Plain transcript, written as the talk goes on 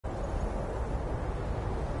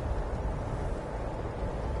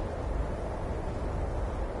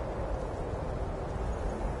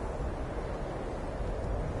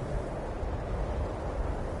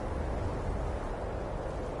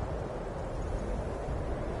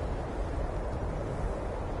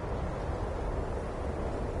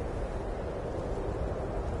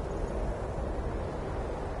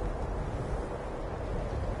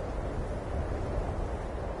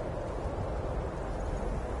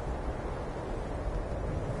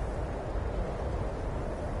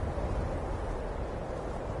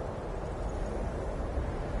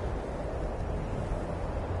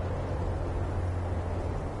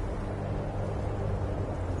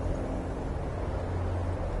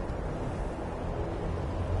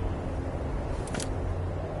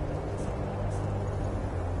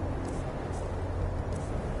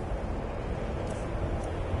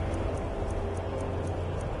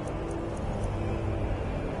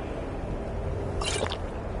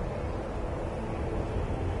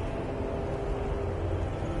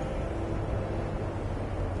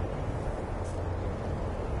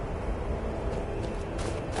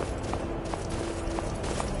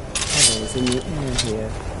There's a mutiny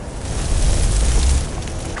here.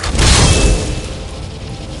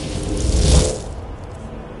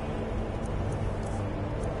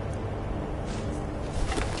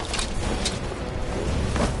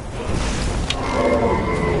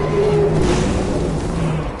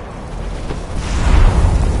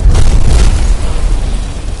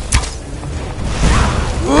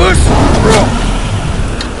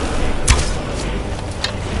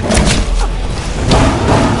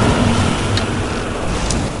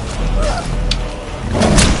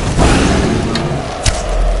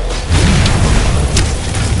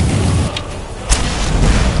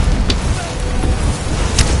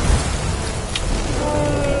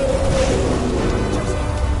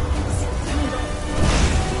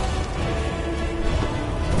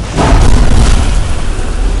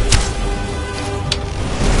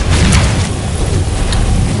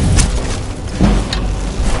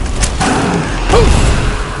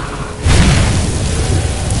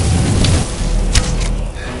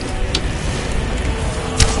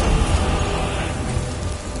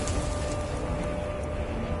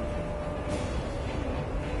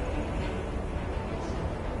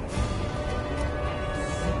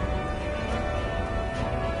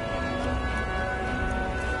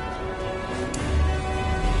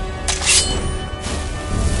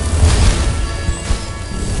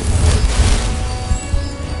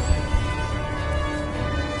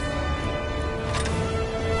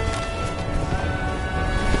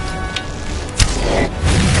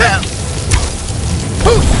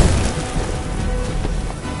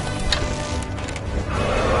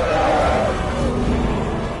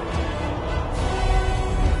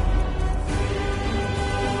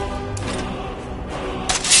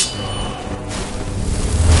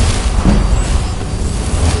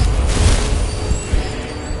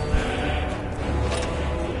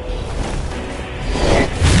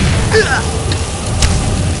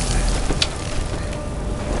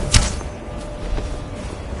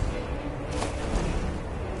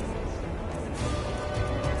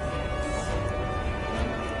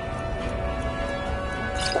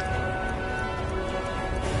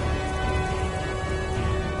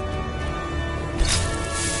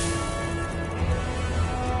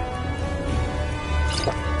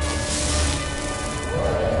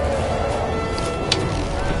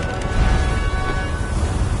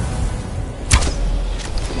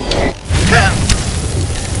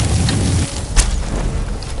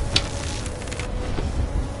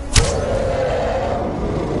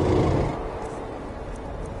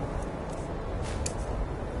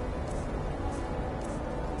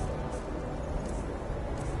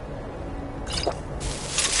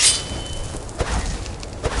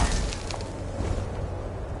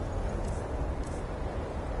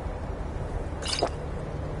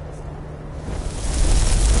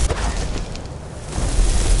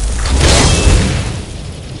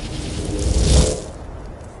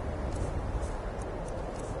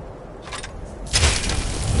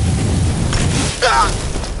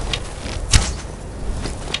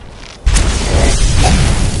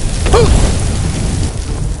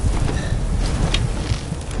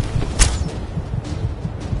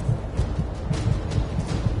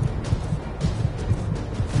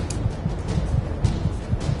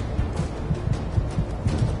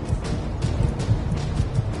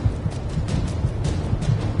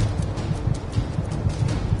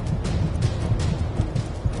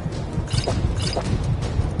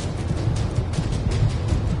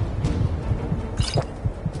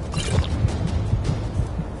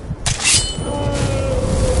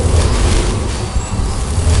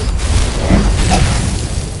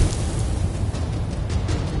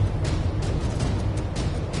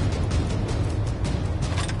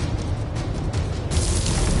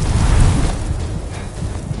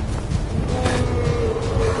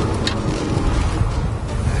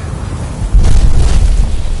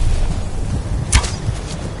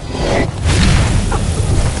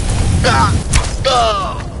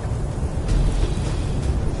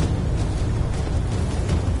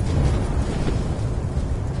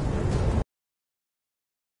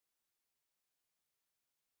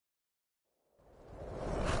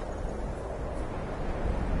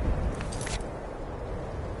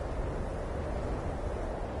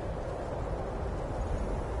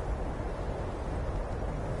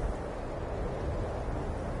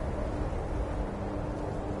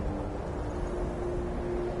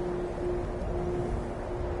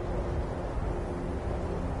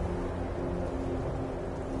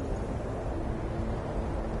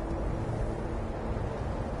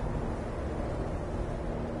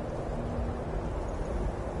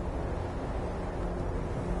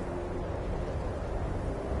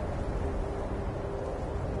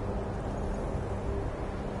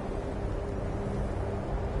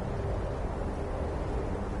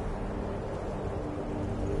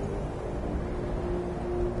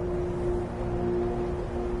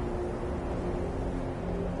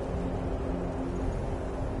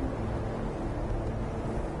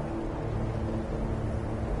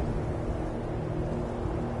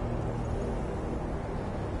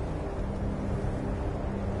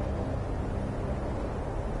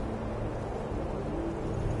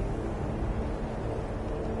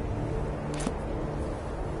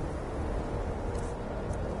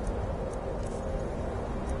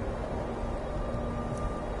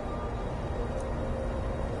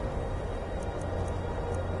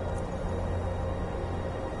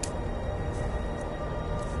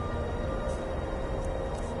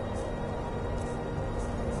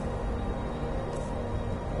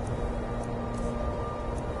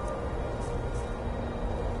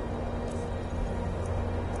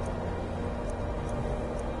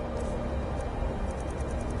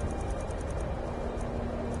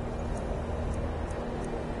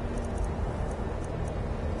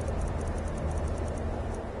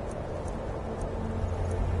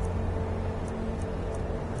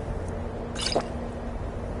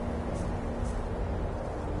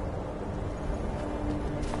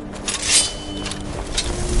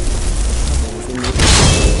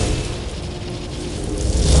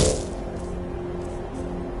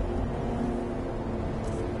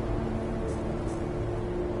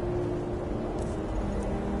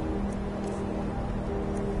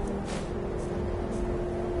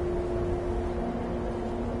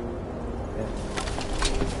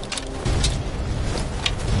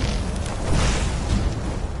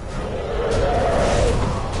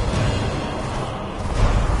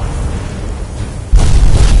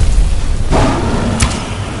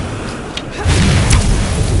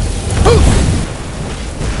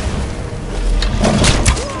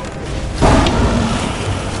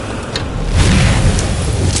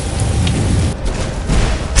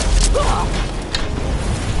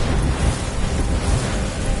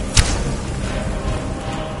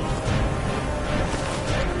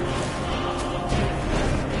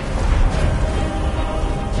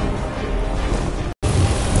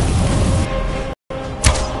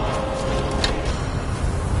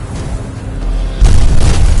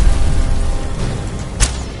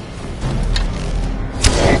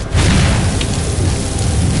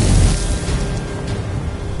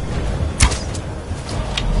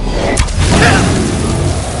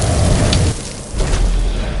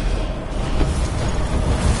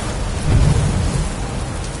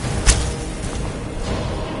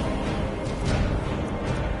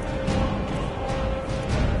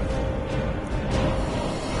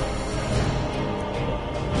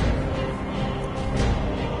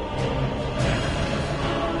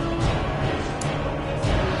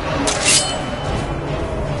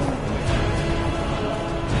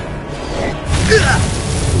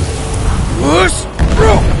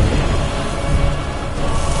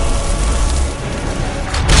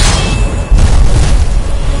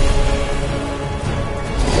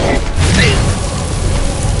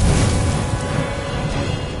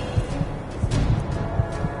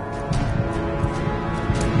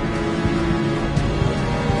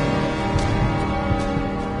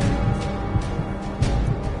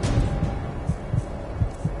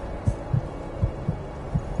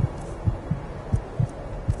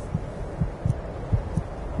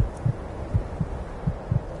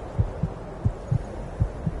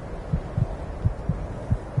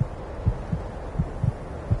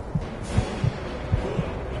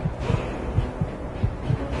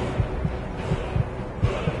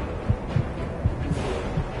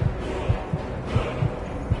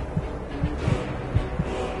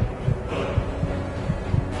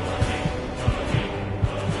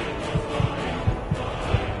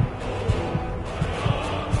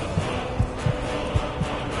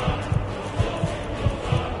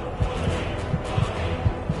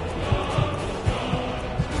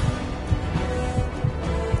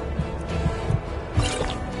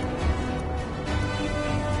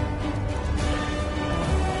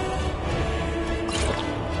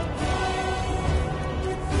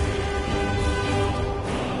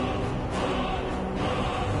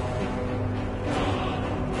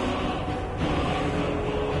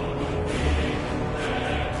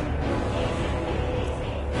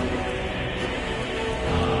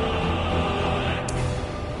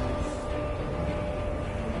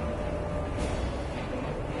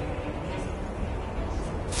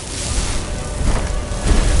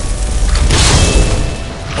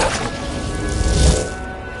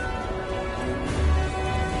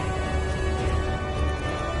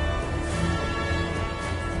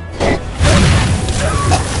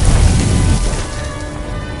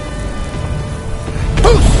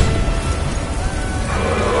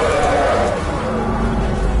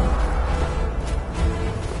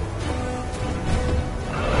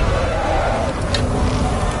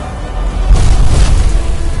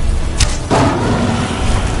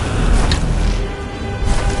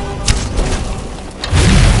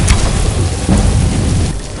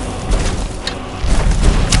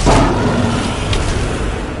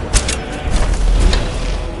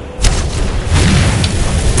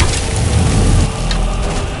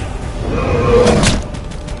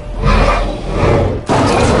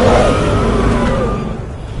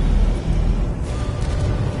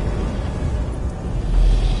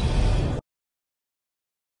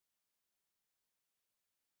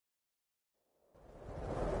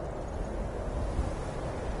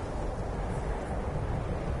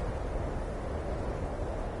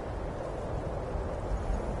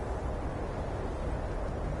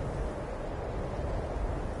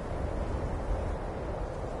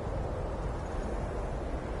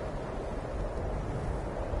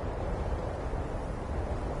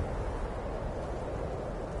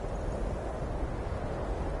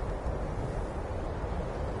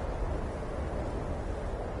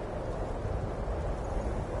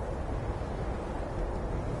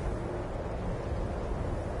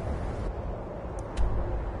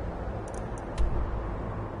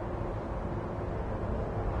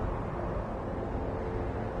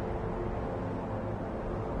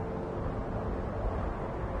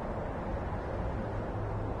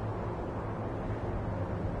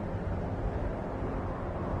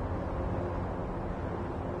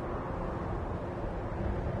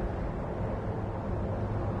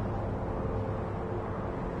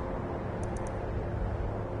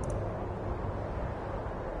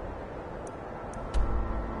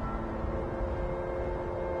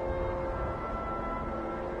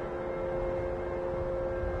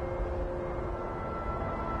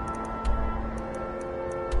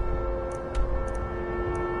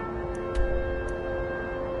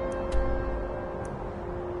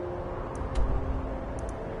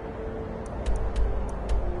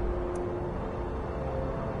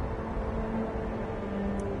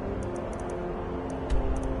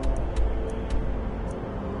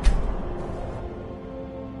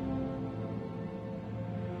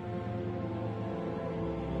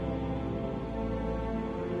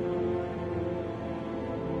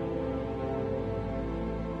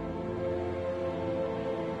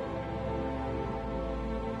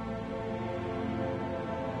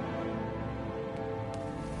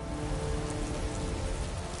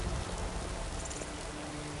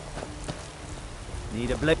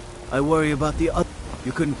 need a blade. I worry about the other.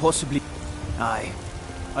 You couldn't possibly...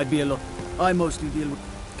 I'd be alone. I mostly deal with...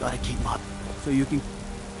 Gotta keep my... So you can...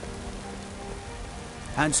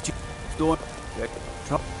 Hands to... Door...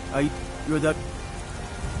 You're that...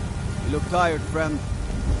 You look tired, friend.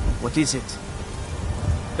 What is it?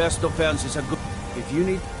 Best offense is a good... If you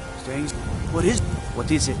need... Strange... What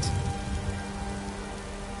is it?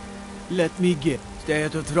 Let me get... Stay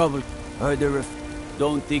out of trouble. Heard the ref...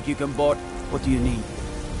 Don't think you can bar... What do you need?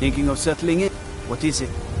 Thinking of settling it? What is it?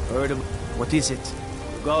 Heard of... What is it?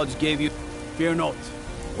 The gods gave you... Fear not.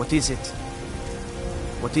 What is it?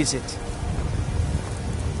 What is it?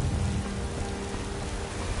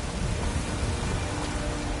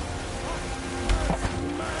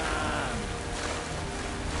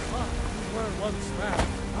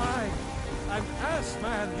 I'm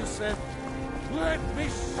Ass-Man, you said. Let me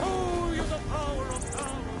show you the power of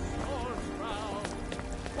Talos, Storm's Crown,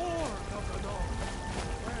 Horde of the North,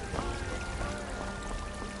 where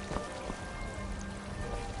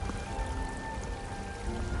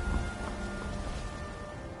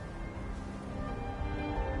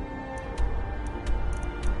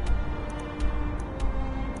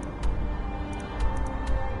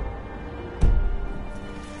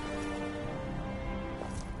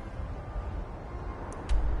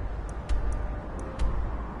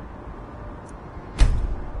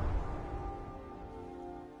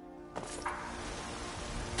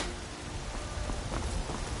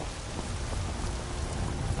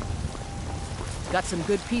Got some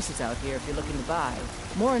good pieces out here if you're looking to buy.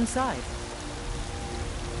 More inside.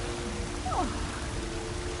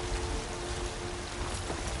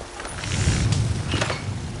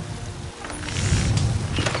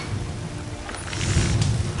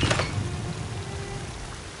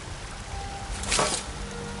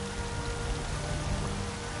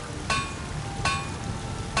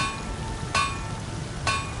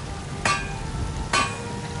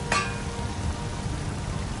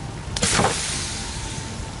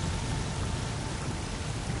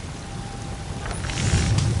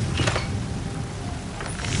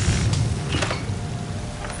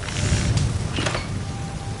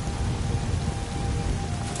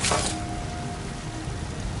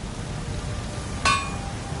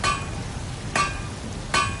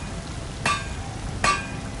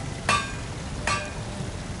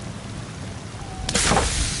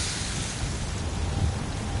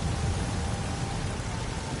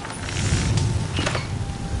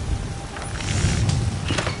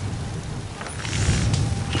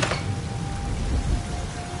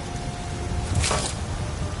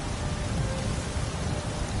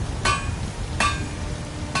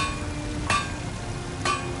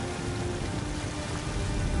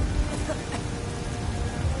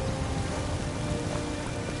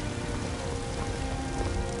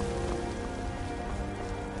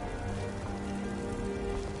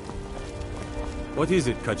 What is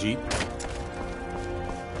it, Khajiit?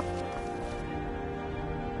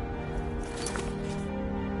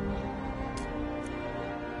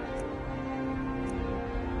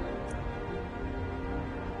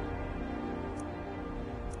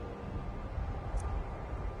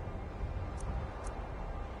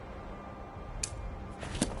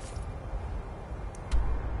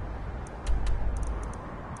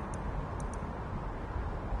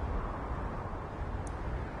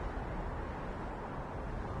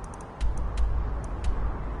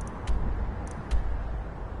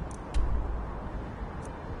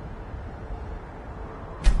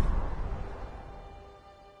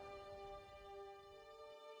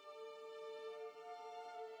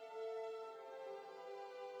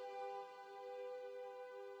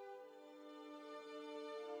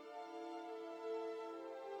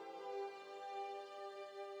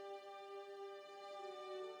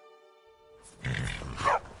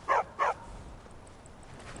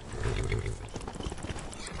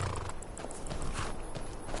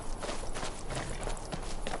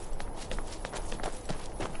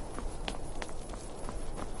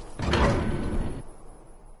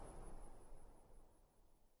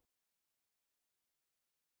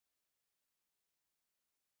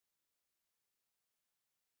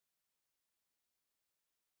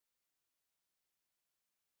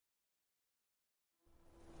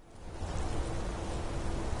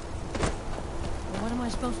 What am I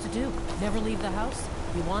supposed to do? Never leave the house?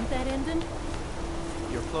 You want that ending?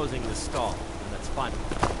 You're closing the stall, and that's fine.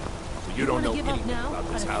 So you don't know give up anything now, about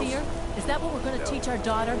this out of house? fear? Is that what we're going to teach our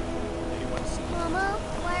daughter? Mama,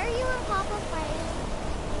 why are you and Papa fighting?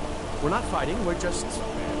 We're not fighting, we're just... It's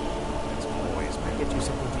boys, man. Get you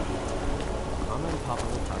something to eat. Mama and Papa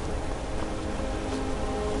will talk later.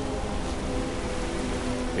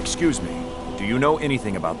 Excuse me, would Do you know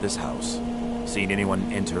anything about this house? Seen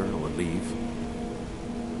anyone enter or leave?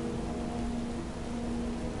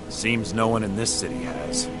 Seems no one in this city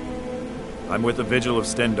has. I'm with the Vigil of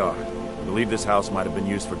Stendar. I believe this house might have been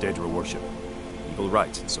used for Daedra worship, evil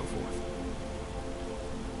rites and so forth.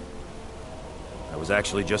 I was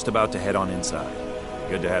actually just about to head on inside.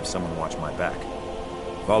 Good to have someone watch my back.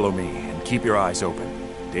 Follow me and keep your eyes open.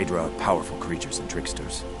 Daedra are powerful creatures and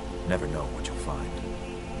tricksters. Never know what you'll find.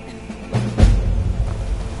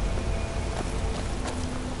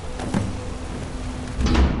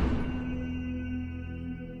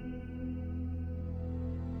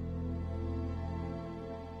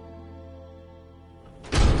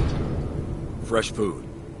 Fresh food.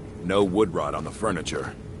 No wood rot on the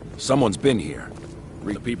furniture. Someone's been here.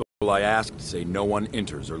 The people I asked say no one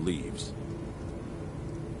enters or leaves.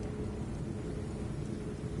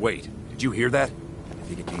 Wait, did you hear that? I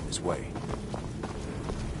think it came this way.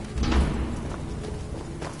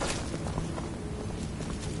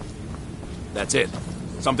 That's it.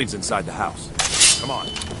 Something's inside the house. Come on,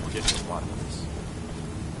 we're getting to the bottom of this.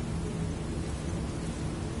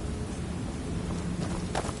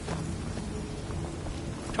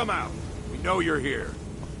 Come out. We know you're here.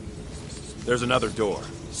 There's another door.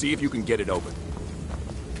 See if you can get it open.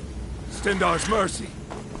 Stendar's mercy.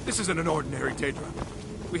 This isn't an ordinary Daedra.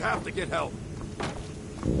 We have to get help.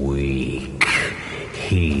 Weak.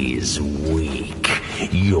 He's weak.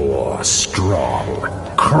 You're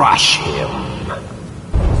strong. Crush him.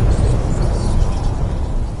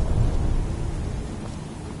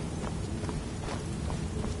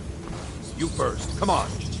 You first. Come on.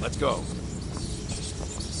 Let's go.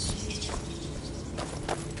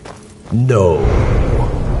 No.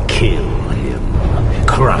 Kill him.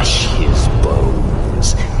 Crush his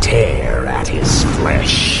bones. Tear at his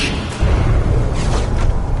flesh.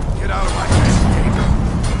 Get out of my face,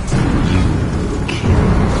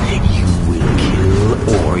 You will kill,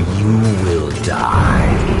 or you will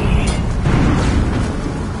die.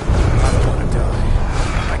 I don't want to die.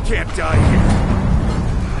 I can't die here.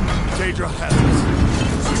 Daedra has us.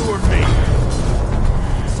 It's you or me.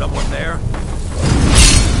 Someone there?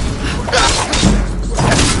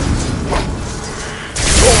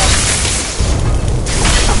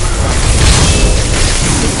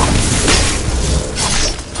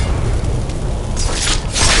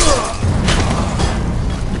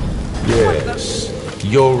 Yes,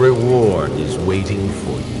 your reward is waiting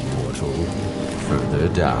for you, mortal. Further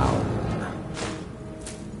down.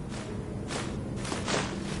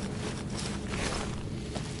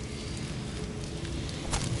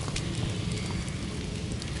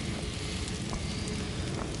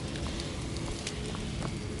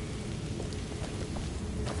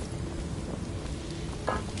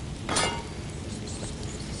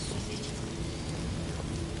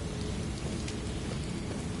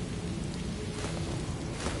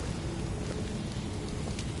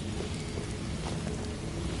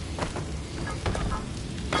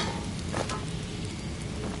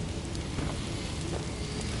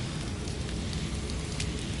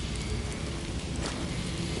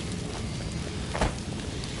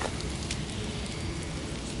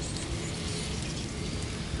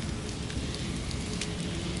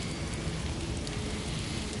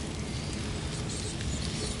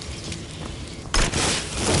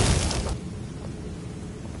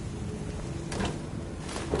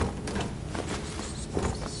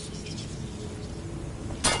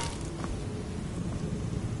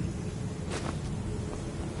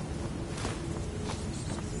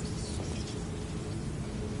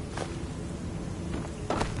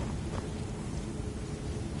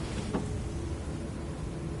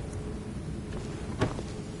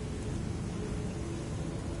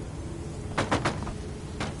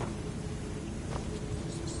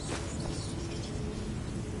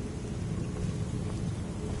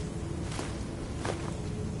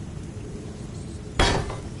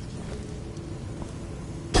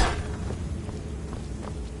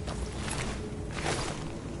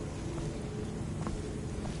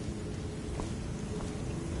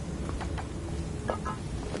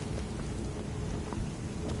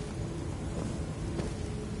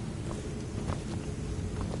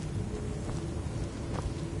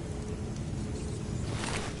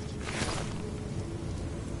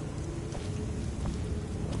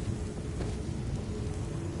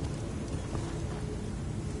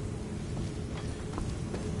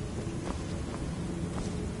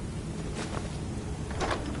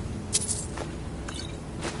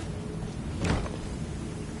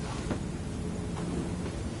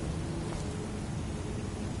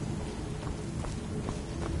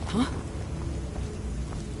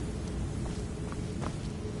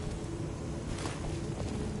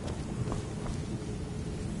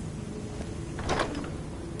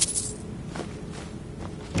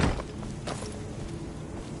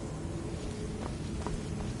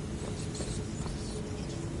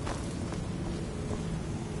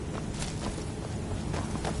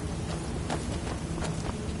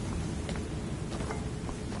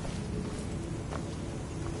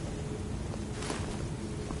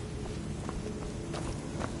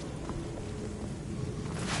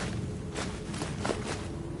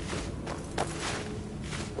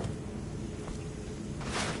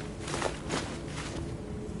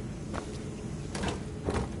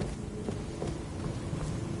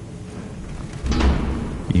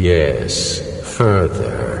 Yes,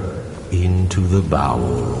 further into the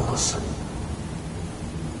bowels.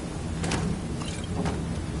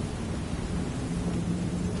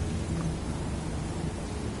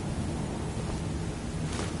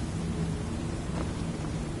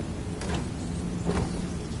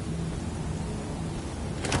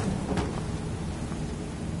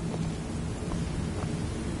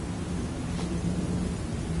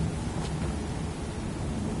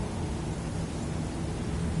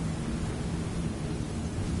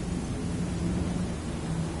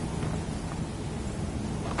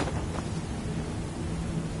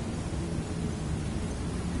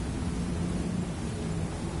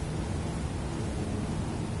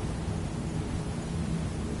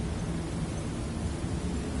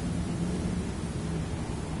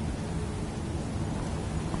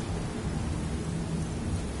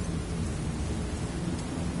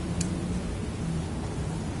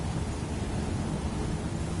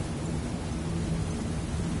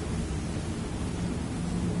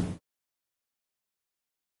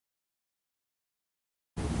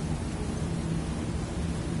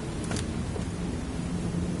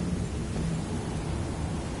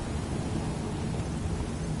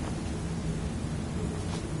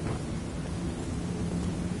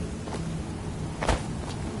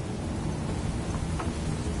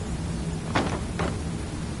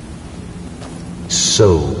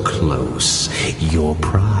 So close, your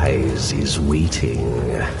prize is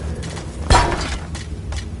waiting.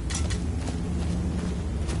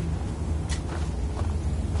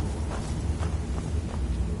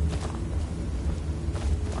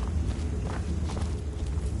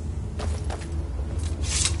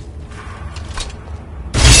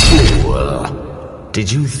 Fool!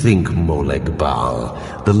 Did you think Moleg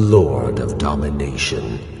Bal, the Lord of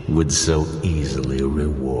Domination, would so easily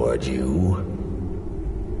reward you?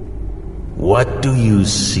 What do you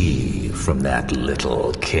see from that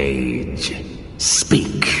little cage?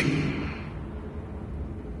 Speak!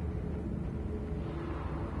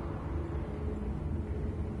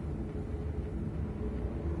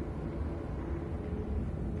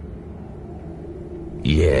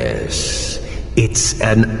 Yes, it's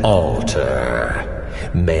an altar.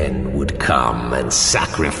 Men would come and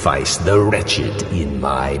sacrifice the wretched in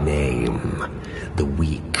my name. The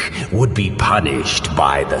weak would be punished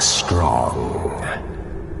by the strong.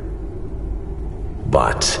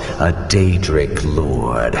 But a Daedric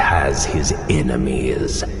lord has his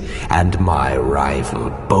enemies, and my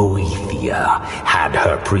rival Boethia had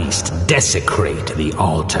her priest desecrate the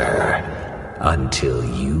altar until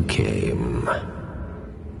you came.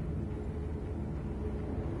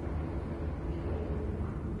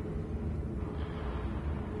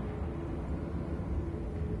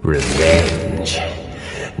 Revenge?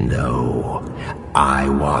 No, I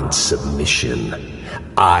want submission.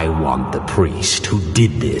 I want the priest who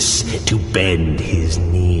did this to bend his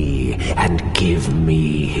knee and give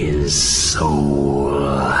me his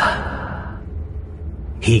soul.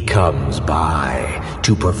 He comes by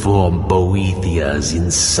to perform Boethia's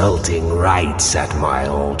insulting rites at my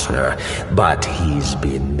altar, but he's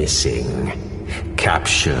been missing.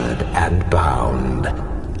 Captured and bound,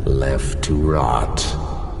 left to rot.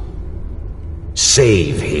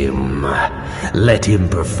 Save him. Let him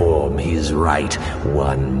perform his rite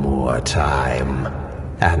one more time.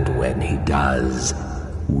 And when he does,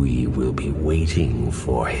 we will be waiting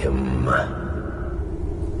for him.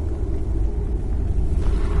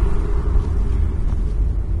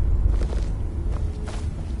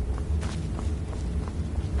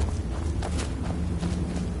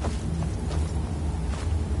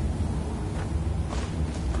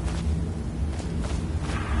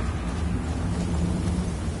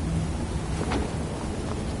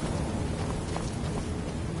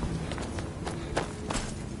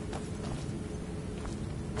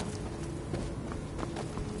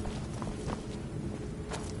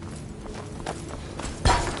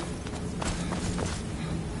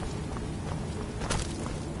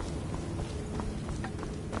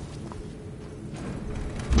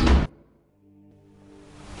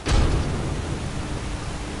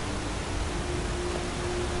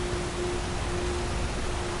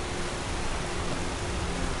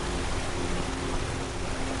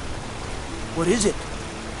 What is it?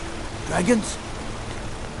 Dragons?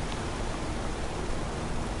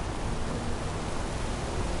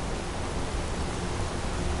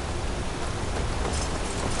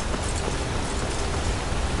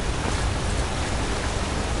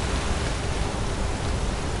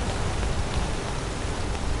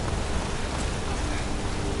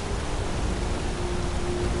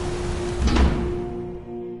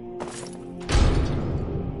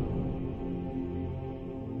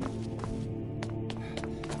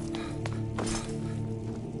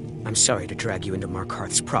 I'm sorry to drag you into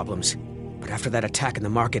Markarth's problems, but after that attack in the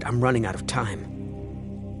market, I'm running out of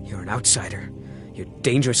time. You're an outsider. You're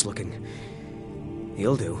dangerous looking.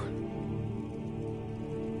 You'll do.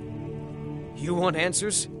 You want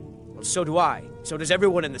answers? Well, so do I. So does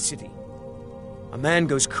everyone in the city. A man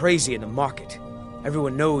goes crazy in the market.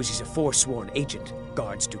 Everyone knows he's a forsworn agent.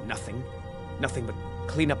 Guards do nothing. Nothing but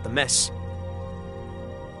clean up the mess.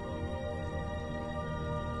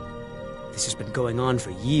 This has been going on for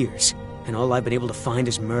years, and all I've been able to find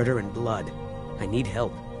is murder and blood. I need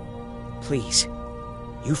help. Please,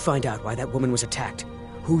 you find out why that woman was attacked,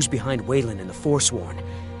 who's behind Waylon and the Forsworn,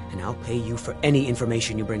 and I'll pay you for any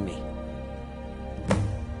information you bring me.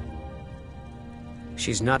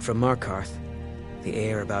 She's not from Markarth. The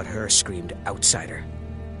air about her screamed outsider.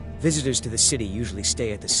 Visitors to the city usually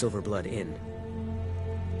stay at the Silverblood Inn.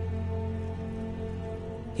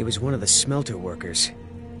 He was one of the smelter workers.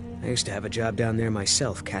 I used to have a job down there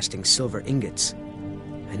myself, casting silver ingots.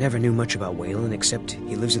 I never knew much about Waylon, except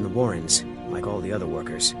he lives in the Warrens, like all the other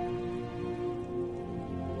workers.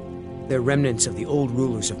 They're remnants of the old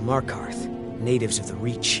rulers of Markarth, natives of the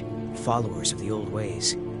Reach, followers of the old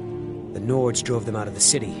ways. The Nords drove them out of the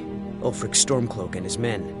city, Ulfric Stormcloak and his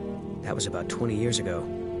men. That was about 20 years ago.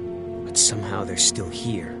 But somehow they're still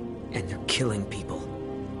here, and they're killing people.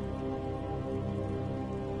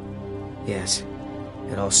 Yes,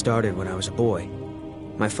 it all started when I was a boy.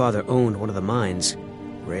 My father owned one of the mines,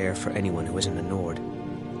 rare for anyone who isn't a Nord.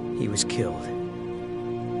 He was killed.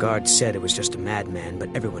 Guards said it was just a madman,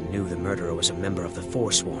 but everyone knew the murderer was a member of the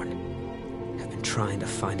Forsworn. I've been trying to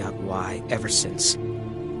find out why ever since.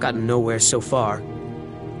 Gotten nowhere so far,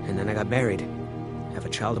 and then I got married. Have a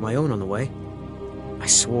child of my own on the way. I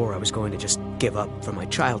swore I was going to just give up for my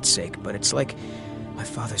child's sake, but it's like my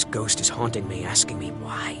father's ghost is haunting me, asking me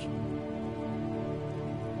why.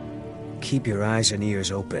 Keep your eyes and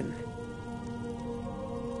ears open.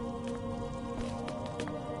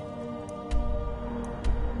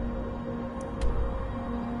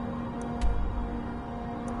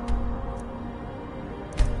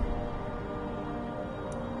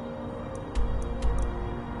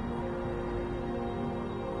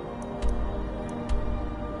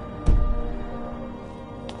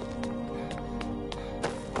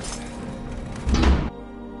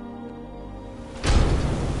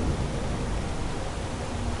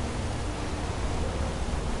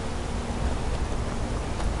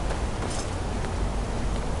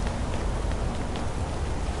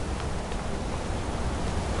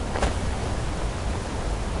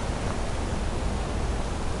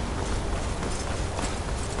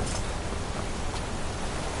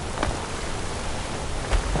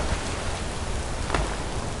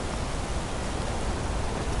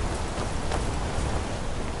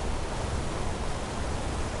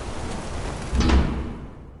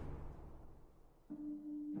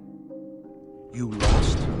 You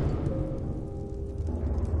lost?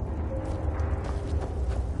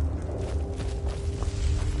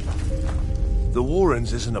 The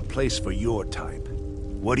Warrens isn't a place for your type.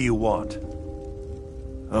 What do you want?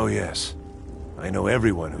 Oh yes, I know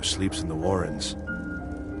everyone who sleeps in the Warrens.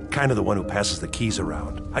 Kind of the one who passes the keys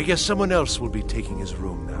around. I guess someone else will be taking his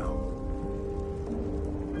room now.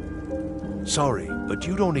 Sorry, but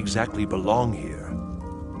you don't exactly belong here.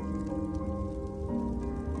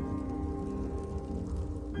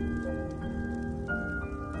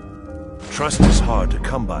 Trust is hard to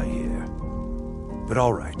come by here, but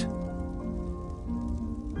all right.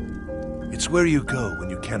 It's where you go when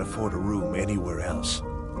you can't afford a room anywhere else.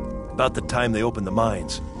 About the time they opened the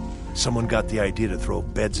mines, someone got the idea to throw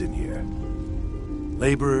beds in here.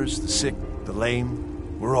 Laborers, the sick, the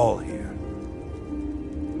lame, we're all here.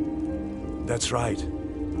 That's right.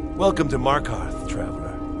 Welcome to Markarth,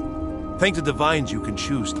 traveler. Thank the Divines you can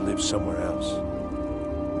choose to live somewhere else.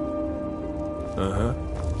 Uh-huh.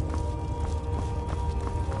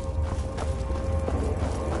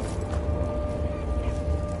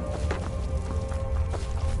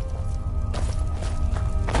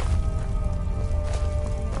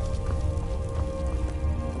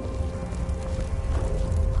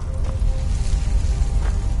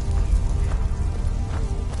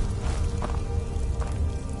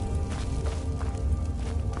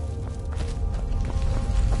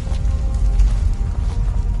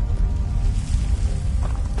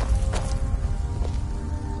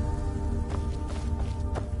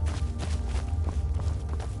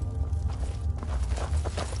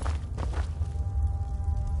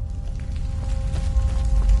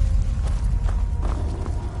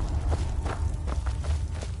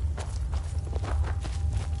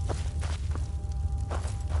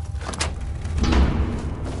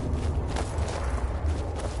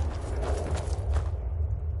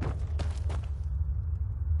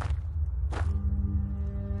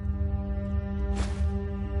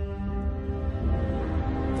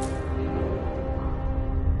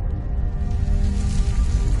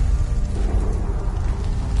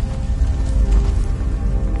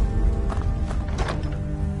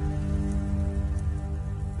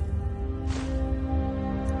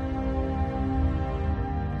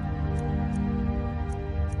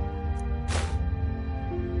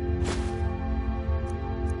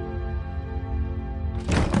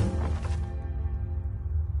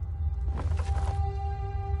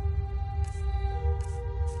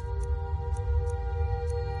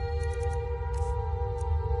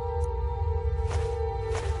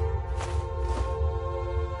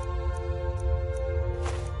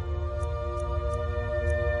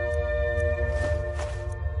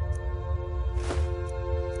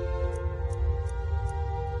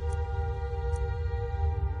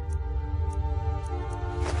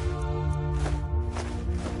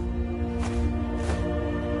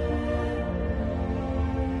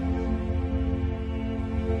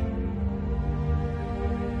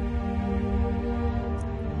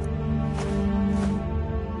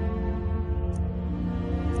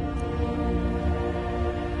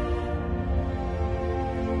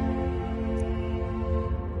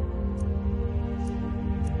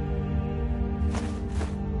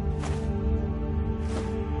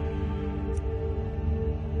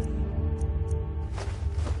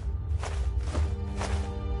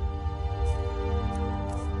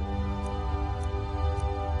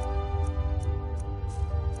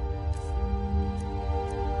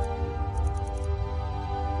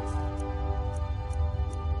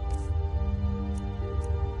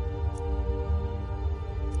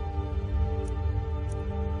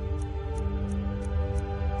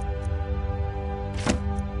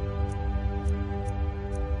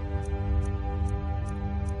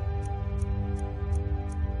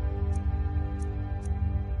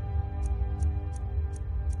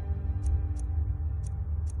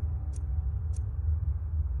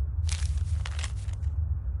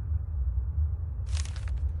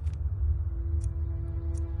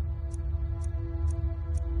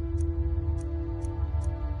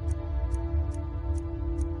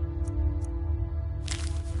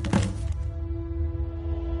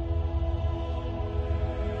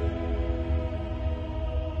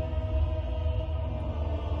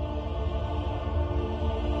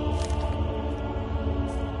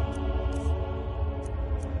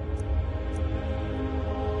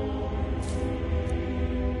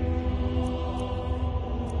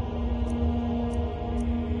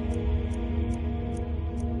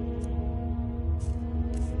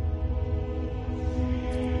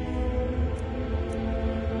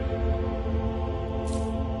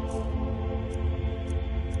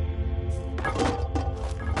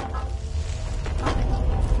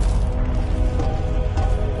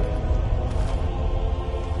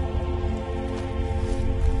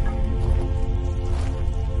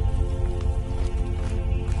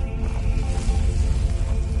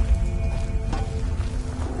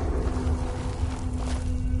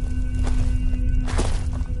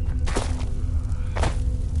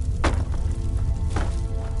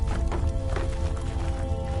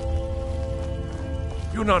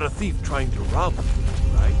 not a thief trying to rob me,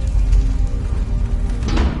 right?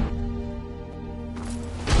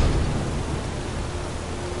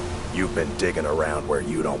 You've been digging around where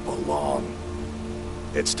you don't belong.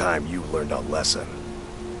 It's time you learned a lesson.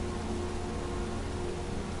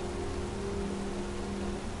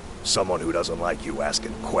 Someone who doesn't like you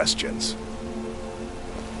asking questions.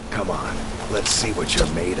 Come on, let's see what you're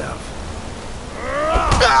made of.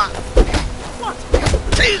 What?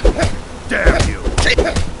 Damn you!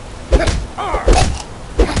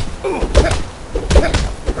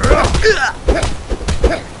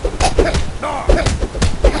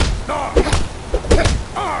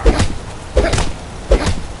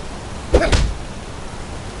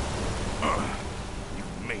 You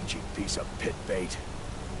mangy piece of pit bait.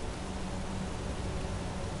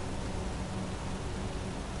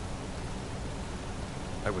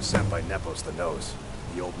 I was sent by Nepos the Nose.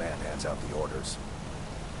 The old man hands out the orders.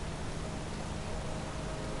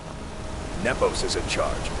 Nepos is in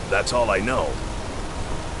charge. That's all I know.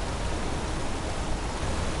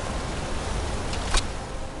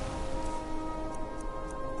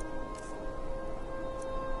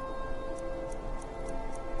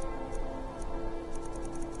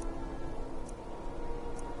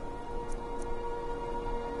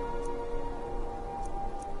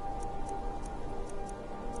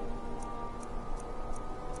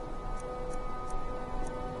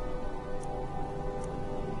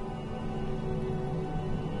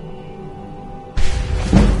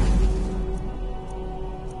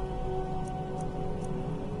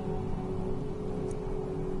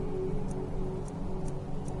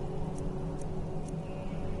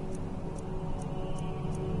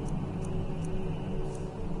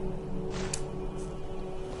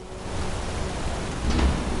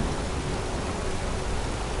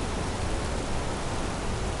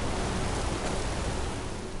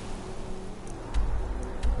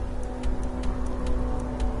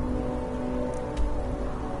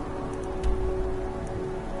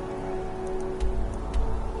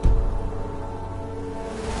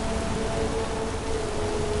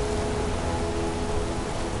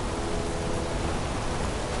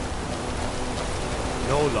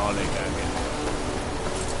 No lollygagging.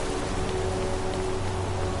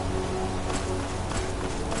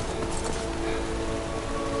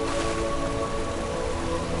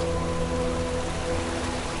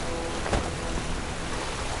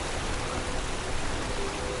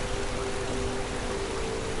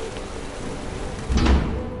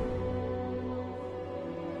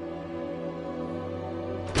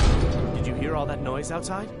 Did you hear all that noise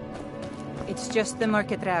outside? It's just the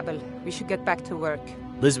market rabble. We should get back to work.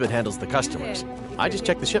 Elizabeth handles the customers. I just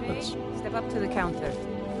check the shipments. Step up to the counter.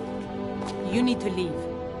 You need to leave.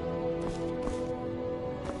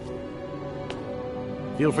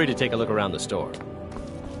 Feel free to take a look around the store.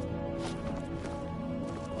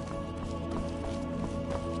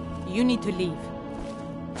 You need to leave.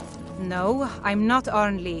 No, I'm not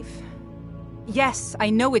Arnleif. Yes,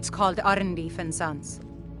 I know it's called Arnleif and Sons.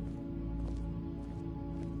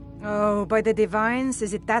 Oh, by the divines,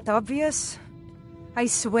 is it that obvious? I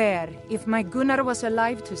swear, if my Gunnar was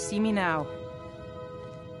alive to see me now.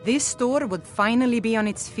 This store would finally be on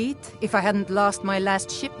its feet if I hadn't lost my last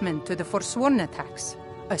shipment to the Forsworn attacks.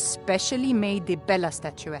 A specially made Dibella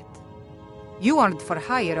statuette. You aren't for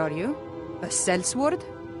hire, are you? A sellsword?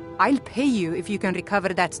 I'll pay you if you can recover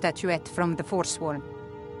that statuette from the Forsworn.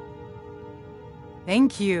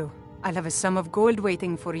 Thank you. I'll have a sum of gold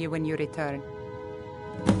waiting for you when you return.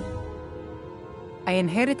 I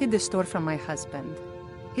inherited the store from my husband.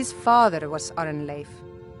 His father was Arnleif.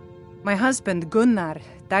 My husband, Gunnar,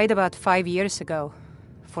 died about 5 years ago.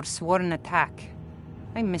 Forsworn attack.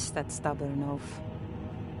 I miss that stubborn oaf.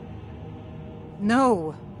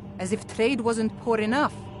 No, as if trade wasn't poor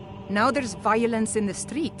enough. Now there's violence in the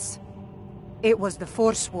streets. It was the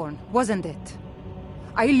Forsworn, wasn't it?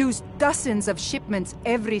 I lose dozens of shipments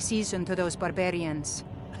every season to those barbarians.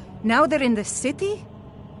 Now they're in the city?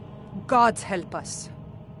 Gods help us.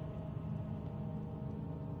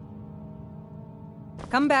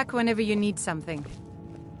 Come back whenever you need something.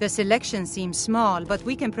 The selection seems small, but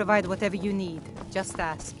we can provide whatever you need. Just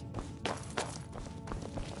ask.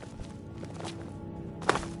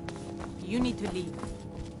 You need to leave.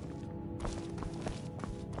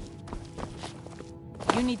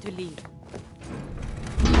 You need to leave.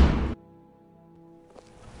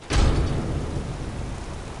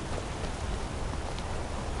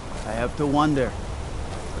 I have to wonder,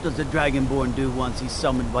 what does the Dragonborn do once he's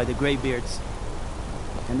summoned by the Greybeards?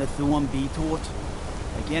 Can the Thuan be taught?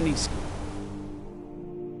 Like any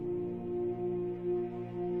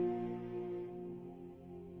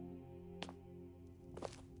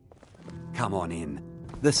Come on in.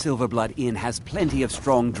 The Silverblood Inn has plenty of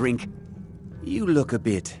strong drink. You look a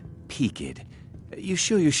bit peaked. You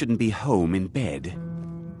sure you shouldn't be home in bed?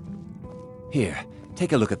 Here,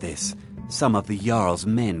 take a look at this. Some of the Jarl's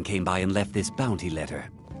men came by and left this bounty letter.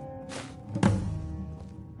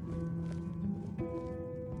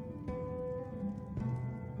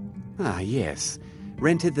 Ah, yes.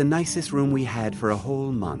 Rented the nicest room we had for a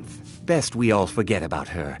whole month. Best we all forget about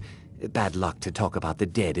her. Bad luck to talk about the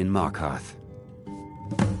dead in Markarth.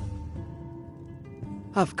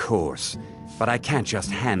 Of course, but I can't just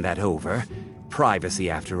hand that over. Privacy,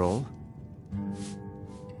 after all.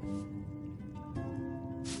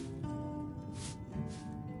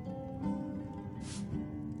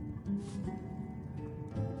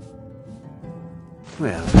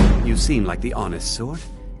 Well, you seem like the honest sort.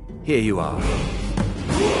 Here you are.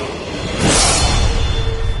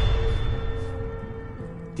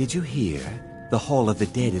 Did you hear? The Hall of the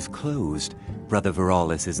Dead is closed. Brother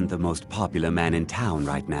Veralis isn't the most popular man in town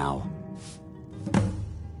right now.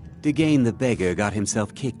 Degane the Beggar got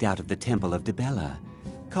himself kicked out of the Temple of Dibella.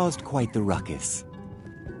 Caused quite the ruckus.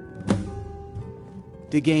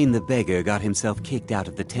 Degane the Beggar got himself kicked out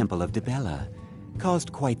of the Temple of Dibella.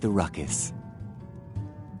 Caused quite the ruckus.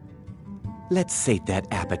 Let's sate that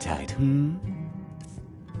appetite, hmm?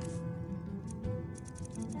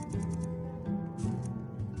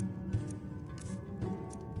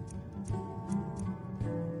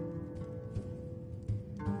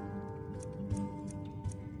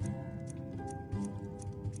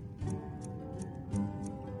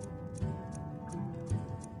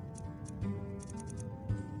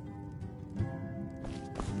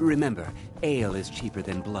 Remember, ale is cheaper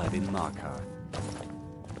than blood in Markarth.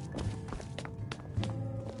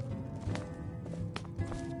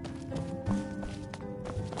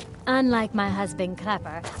 Unlike my husband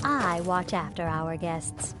Clapper, I watch after our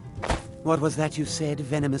guests. What was that you said,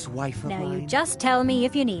 venomous wife of Now mine? you just tell me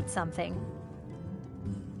if you need something.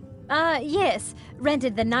 Yes.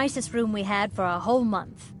 Rented the nicest room we had for a whole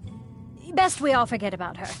month. Best we all forget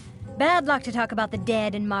about her. Bad luck to talk about the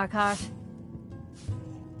dead in Markarth.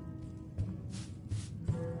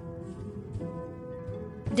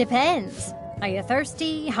 Depends. Are you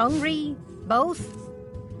thirsty, hungry, both?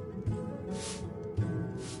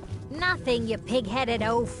 Nothing, you pig-headed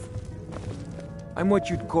oaf. I'm what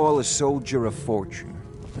you'd call a soldier of fortune.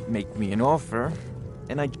 Make me an offer,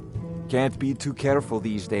 and I can't be too careful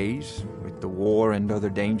these days, with the war and other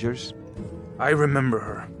dangers. I remember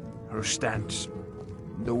her. Her stance.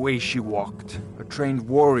 The way she walked. A trained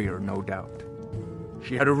warrior, no doubt.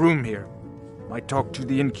 She had a room here. Might talk to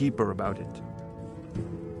the innkeeper about it.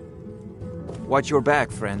 Watch your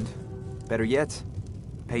back, friend. Better yet,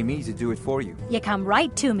 pay me to do it for you. You come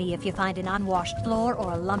right to me if you find an unwashed floor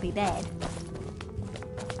or a lumpy bed.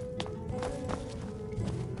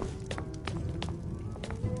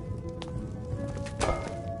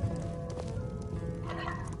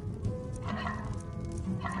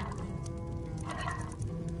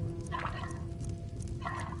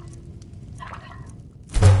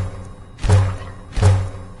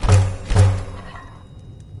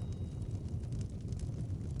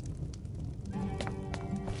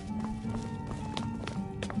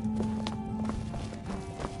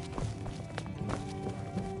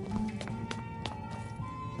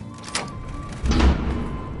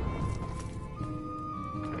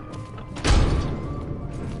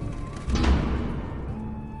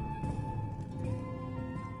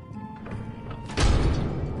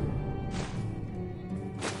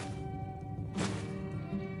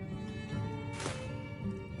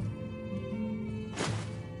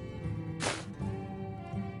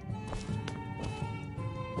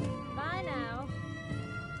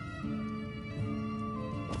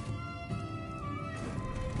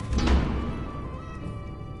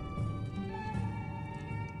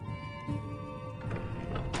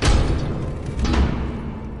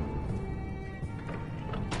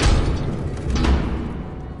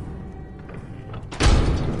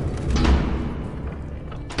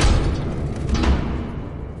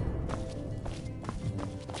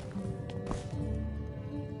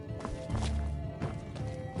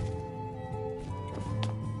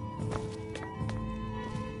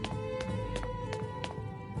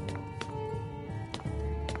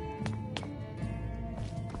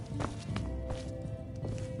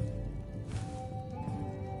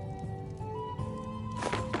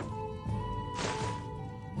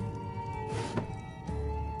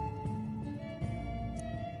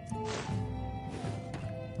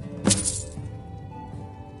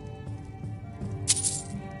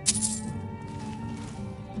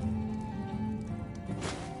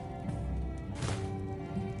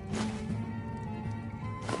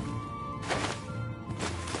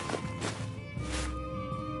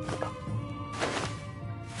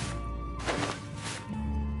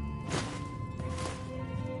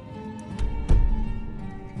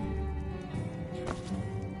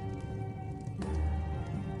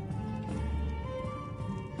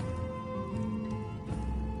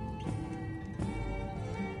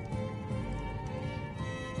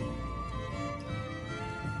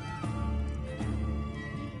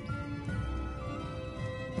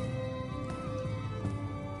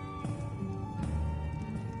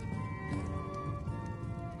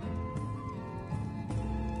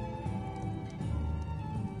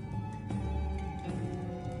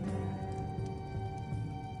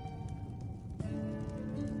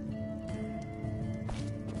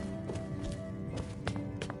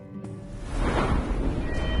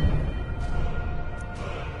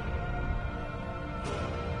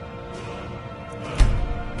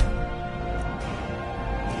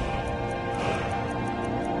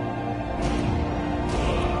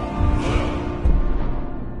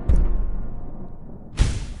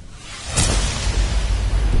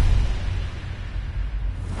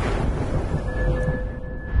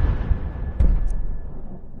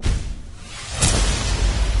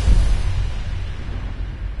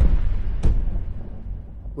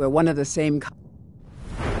 We're one of the same kind,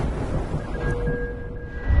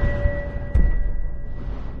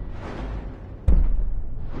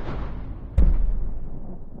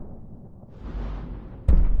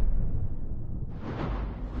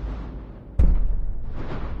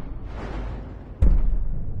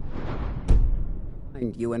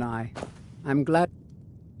 you and I. I'm glad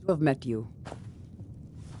to have met you.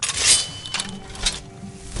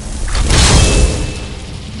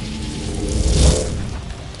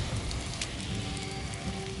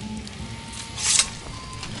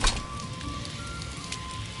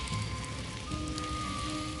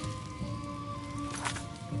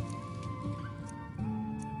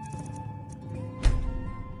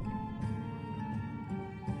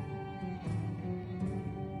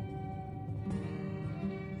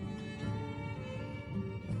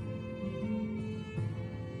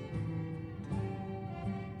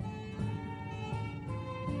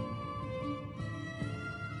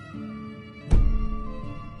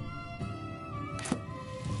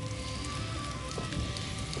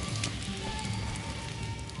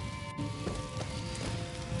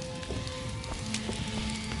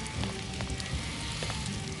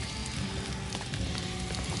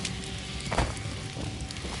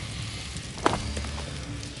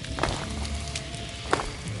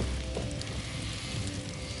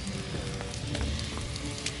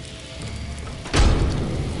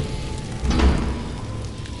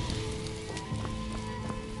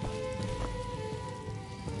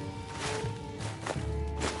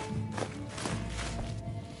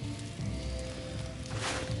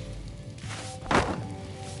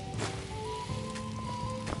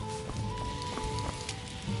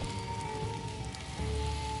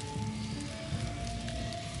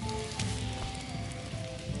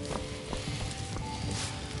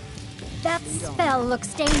 That spell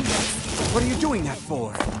looks dangerous. What are you doing that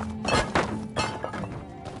for?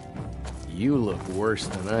 You look worse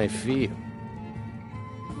than I feel.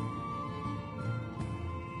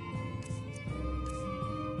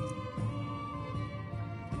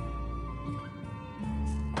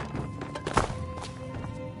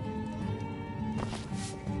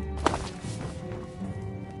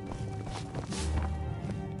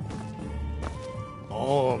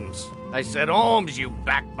 Holmes. I said Holmes, you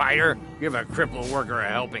backbiter. Give a crippled worker a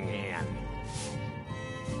helping hand.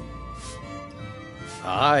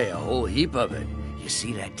 Aye, a whole heap of it. You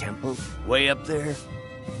see that temple way up there?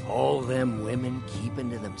 All them women keeping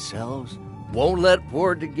to themselves. Won't let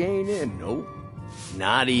poor Degain in, nope.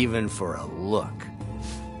 Not even for a look.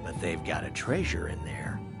 But they've got a treasure in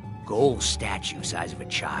there. Gold statue size of a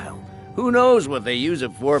child. Who knows what they use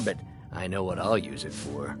it for, but I know what I'll use it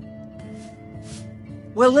for.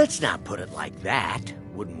 Well, let's not put it like that.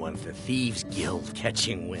 Wouldn't want the Thieves Guild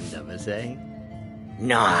catching wind of us, eh?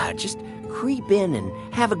 Nah, just creep in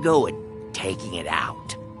and have a go at taking it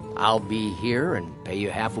out. I'll be here and pay you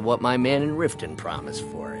half of what my man in Riften promised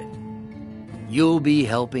for it. You'll be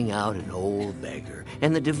helping out an old beggar,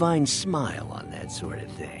 and the divine smile on that sort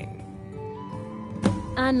of thing.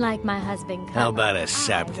 Unlike my husband, How about a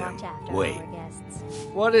septum? Wait,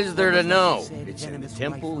 what is there to know? It's in the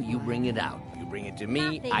temple, you bring it out. You bring it to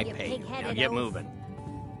me, Nothing, I you pay you. pig-headed Now get oaf. moving.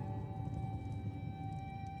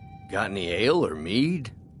 Got any ale or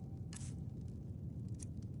mead?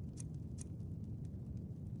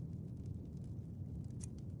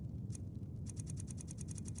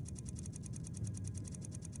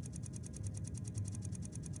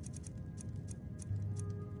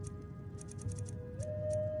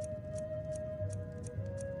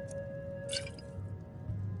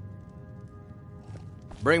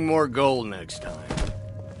 Bring more gold next time.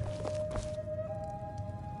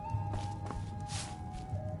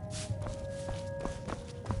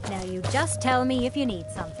 Now you just tell me if you need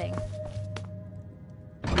something.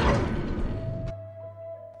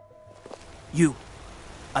 You.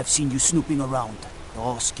 I've seen you snooping around,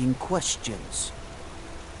 asking questions.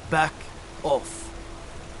 Back off.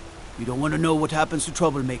 You don't want to know what happens to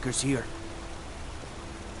troublemakers here.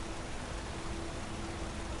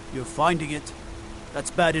 You're finding it. That's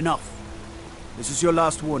bad enough. This is your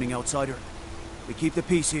last warning, outsider. We keep the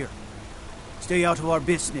peace here. Stay out of our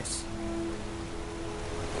business.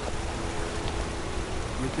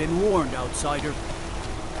 You've been warned, outsider.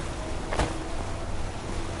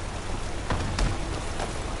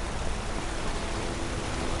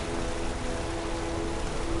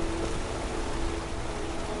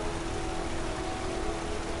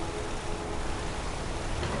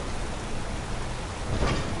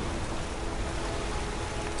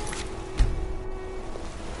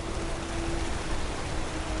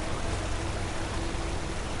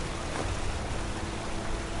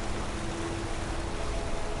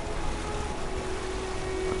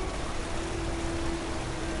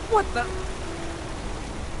 What the?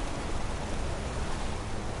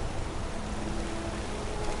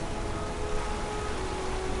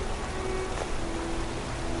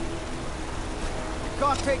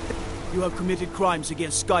 Can't take the... You have committed crimes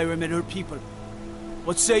against Skyrim and her people.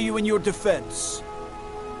 What say you in your defense?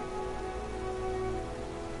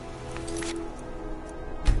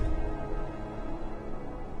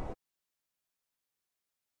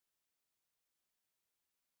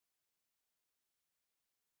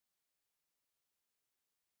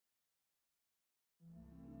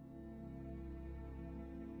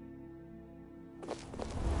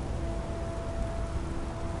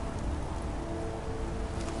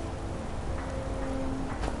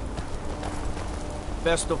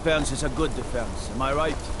 Best offense is a good defense, am I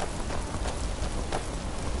right?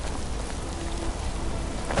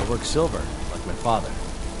 I work silver, like my father,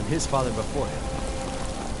 and his father before him.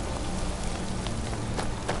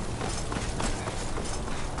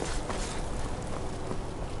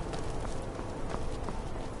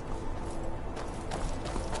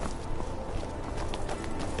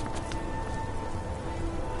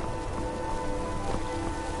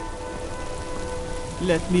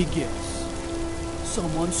 Let me guess.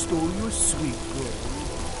 Someone stole your sweet girl.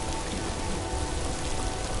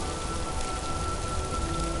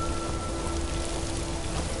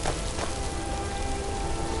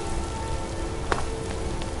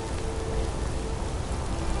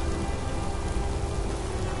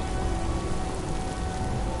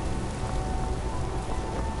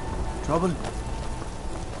 Trouble?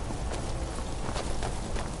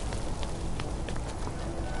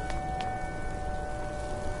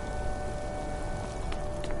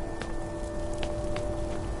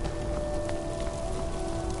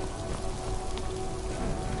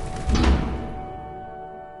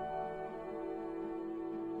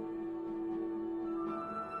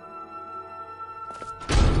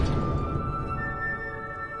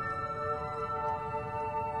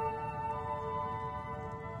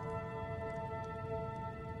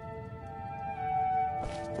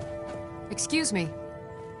 Excuse me.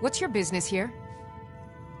 What's your business here?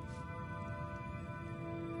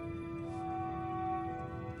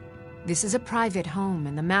 This is a private home,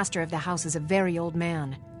 and the master of the house is a very old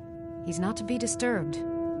man. He's not to be disturbed.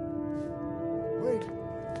 Wait.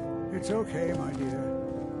 It's okay, my dear.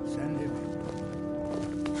 Send him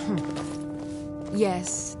in.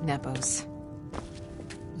 Yes, Nepos.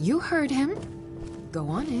 You heard him. Go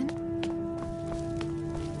on in.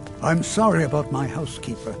 I'm sorry about my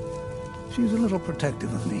housekeeper. She's a little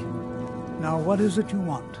protective of me. Now, what is it you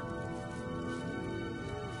want?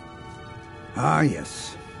 Ah,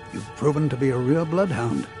 yes. You've proven to be a real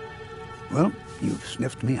bloodhound. Well, you've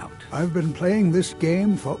sniffed me out. I've been playing this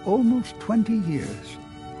game for almost 20 years,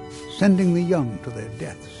 sending the young to their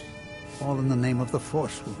deaths, all in the name of the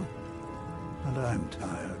Forsworn. And I'm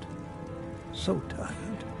tired. So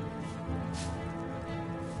tired.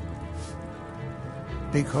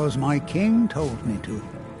 Because my king told me to.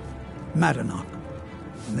 Madanach.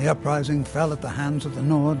 When the uprising fell at the hands of the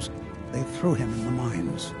Nords, they threw him in the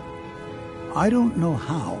mines. I don't know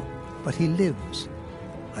how, but he lives.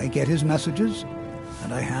 I get his messages,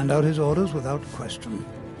 and I hand out his orders without question.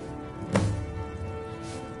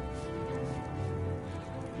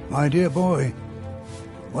 My dear boy,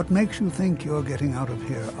 what makes you think you're getting out of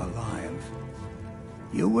here alive?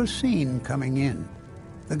 You were seen coming in.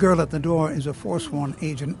 The girl at the door is a Forsworn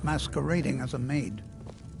agent masquerading as a maid.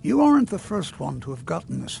 You aren't the first one to have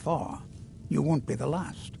gotten this far. You won't be the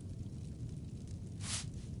last.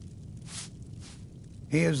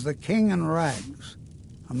 He is the King in Rags,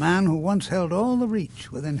 a man who once held all the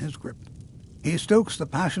Reach within his grip. He stokes the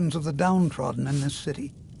passions of the downtrodden in this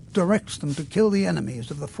city, directs them to kill the enemies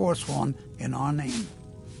of the Forsworn in our name.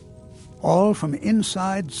 All from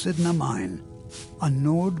inside Sidna Mine, a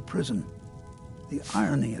Nord prison. The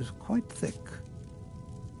irony is quite thick.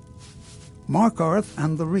 Markarth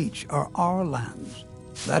and the Reach are our lands.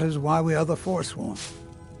 That is why we are the Forsworn.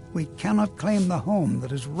 We cannot claim the home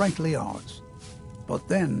that is rightly ours. But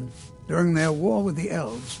then, during their war with the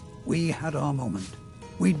Elves, we had our moment.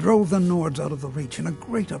 We drove the Nords out of the Reach in a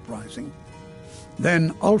great uprising.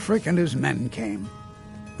 Then Ulfric and his men came.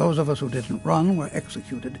 Those of us who didn't run were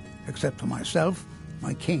executed, except for myself,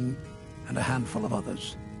 my king, and a handful of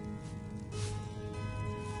others.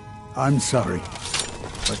 I'm sorry,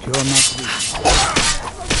 but you're not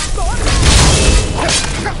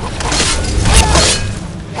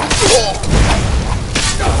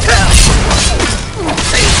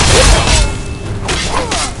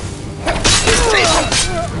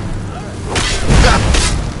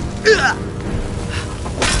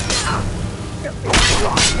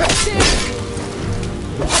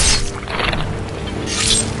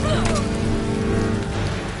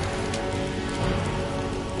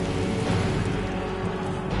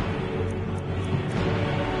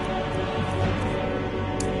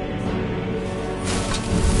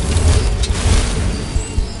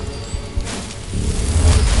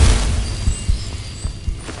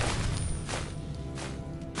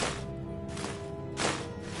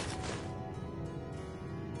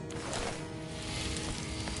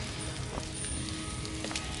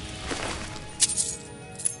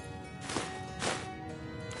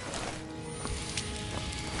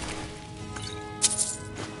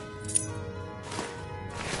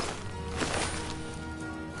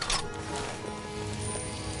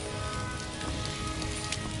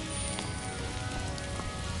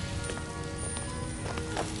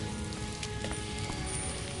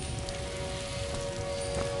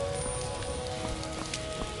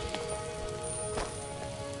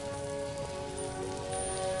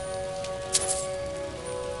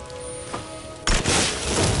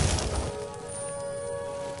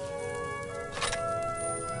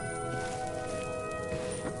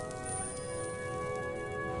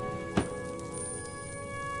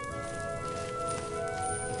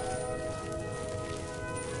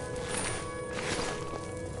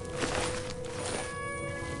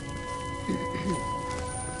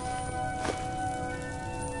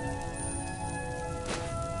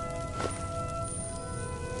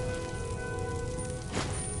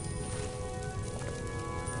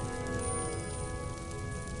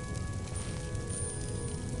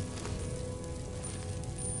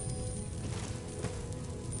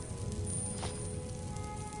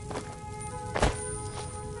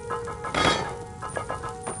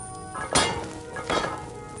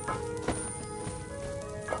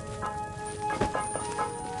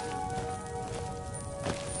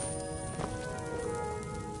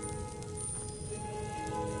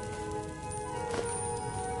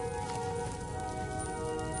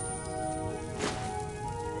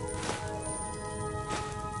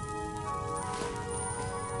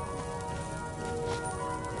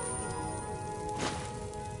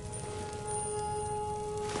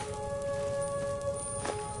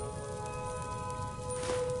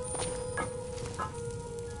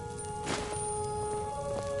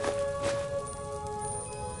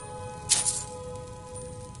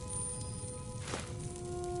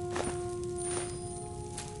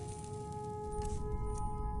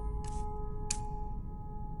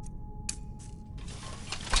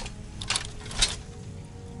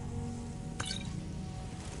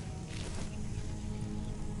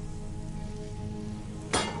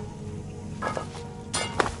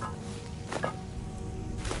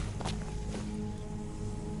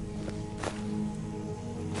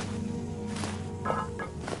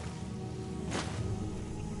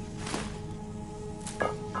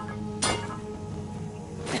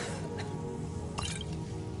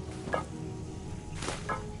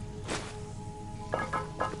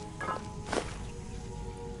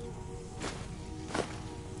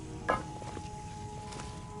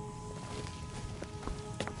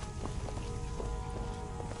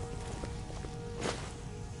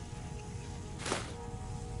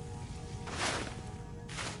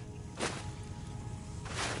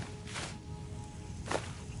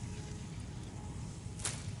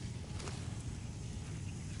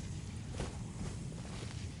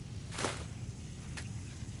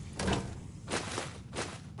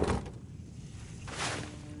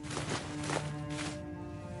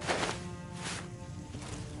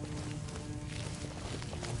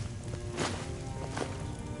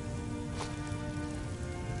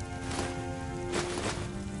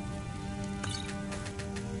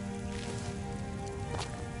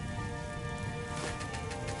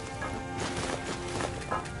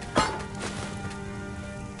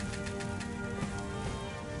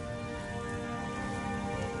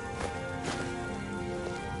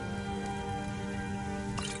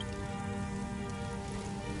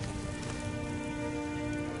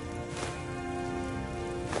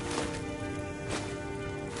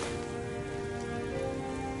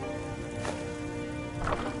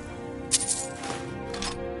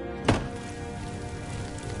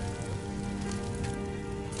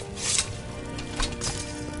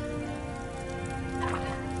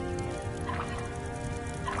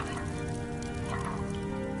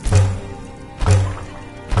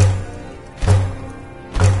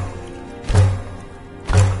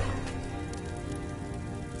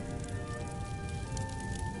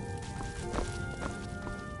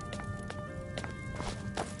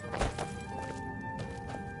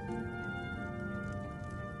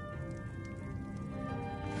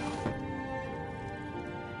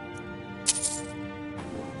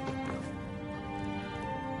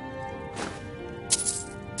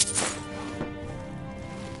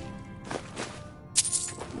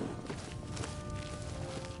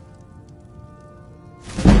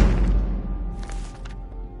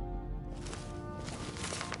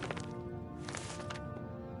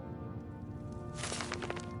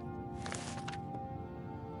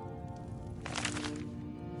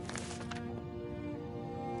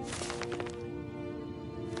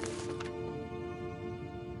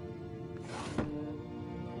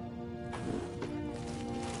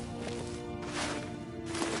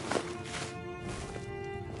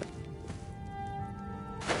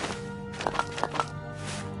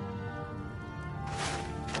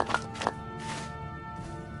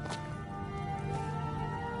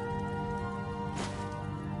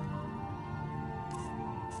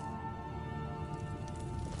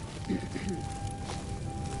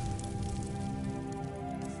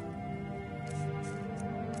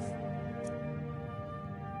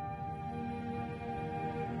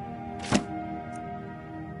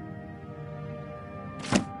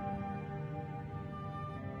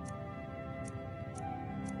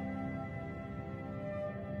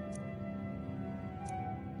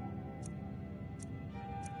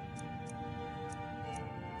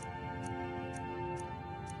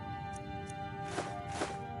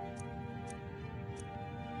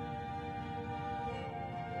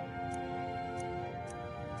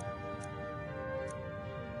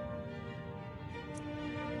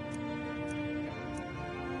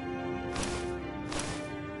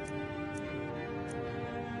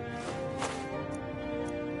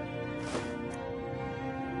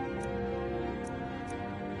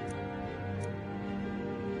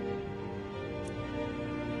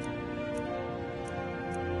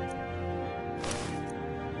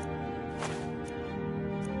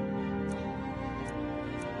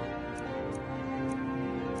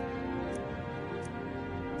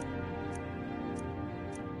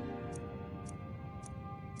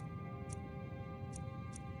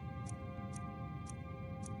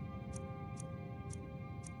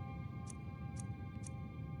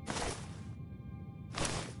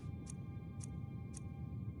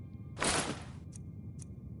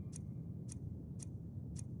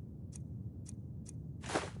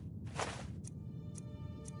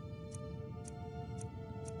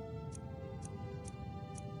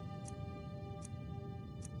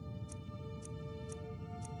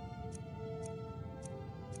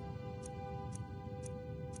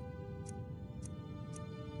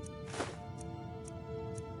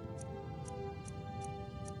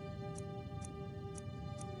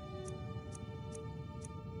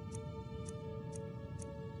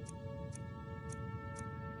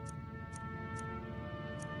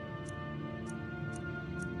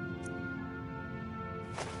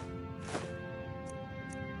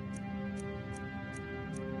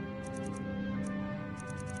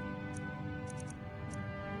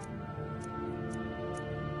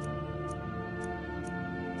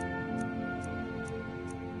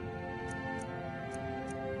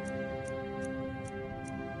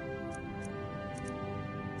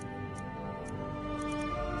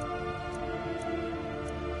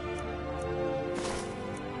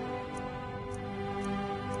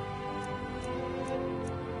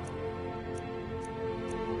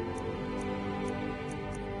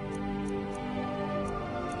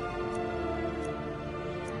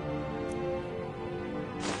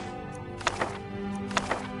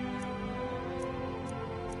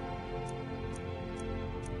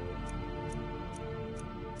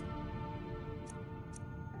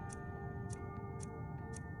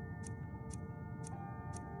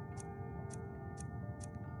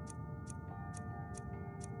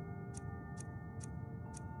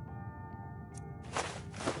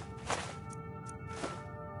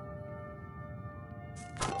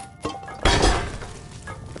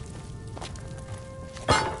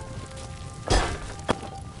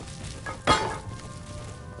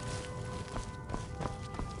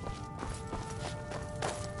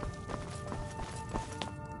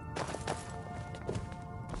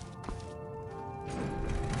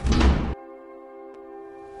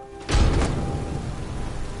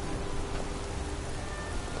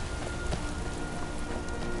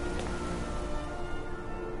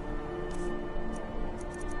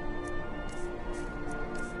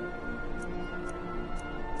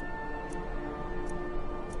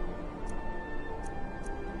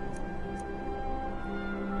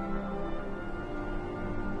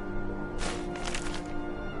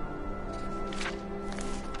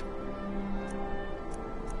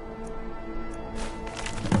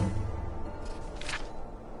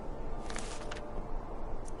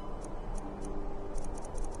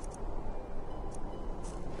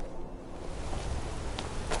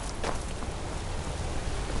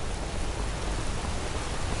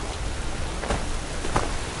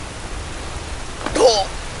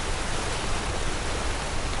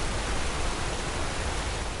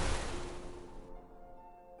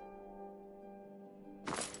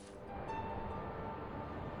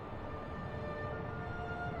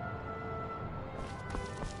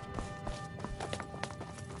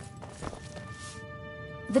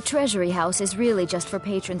The Treasury House is really just for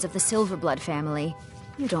patrons of the Silverblood family.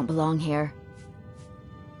 You don't belong here.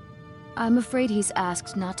 I'm afraid he's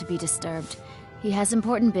asked not to be disturbed. He has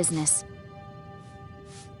important business.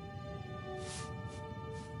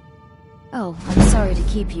 Oh, I'm sorry to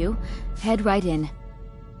keep you. Head right in.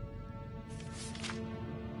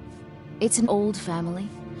 It's an old family,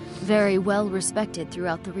 very well respected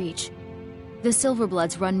throughout the Reach. The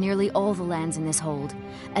Silverbloods run nearly all the lands in this hold,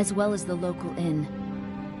 as well as the local inn.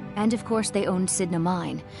 And of course they owned Sidna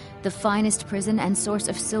Mine, the finest prison and source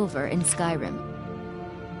of silver in Skyrim.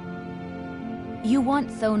 You want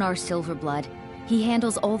Thonar Silverblood. He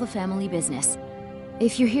handles all the family business.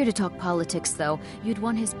 If you're here to talk politics, though, you'd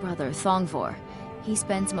want his brother, Thongvor. He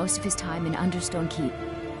spends most of his time in Understone Keep.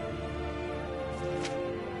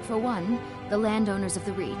 For one, the landowners of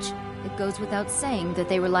the Reach. It goes without saying that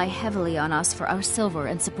they rely heavily on us for our silver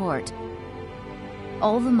and support.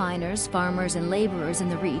 All the miners, farmers, and laborers in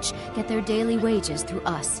the Reach get their daily wages through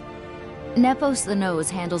us. Nepos the Nose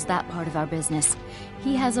handles that part of our business.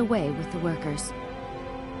 He has a way with the workers.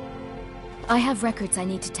 I have records I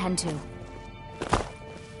need to tend to.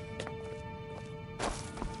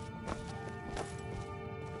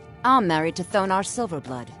 I'm married to Thonar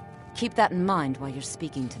Silverblood. Keep that in mind while you're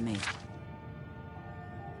speaking to me.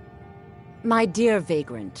 My dear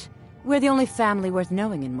Vagrant, we're the only family worth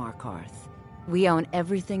knowing in Markarth. We own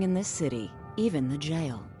everything in this city, even the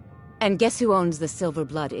jail. And guess who owns the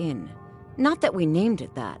Silverblood Inn? Not that we named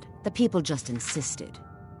it that, the people just insisted.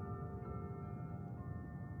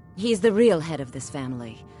 He's the real head of this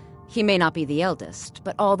family. He may not be the eldest,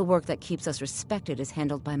 but all the work that keeps us respected is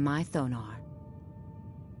handled by my Thonar.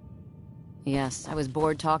 Yes, I was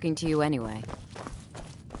bored talking to you anyway.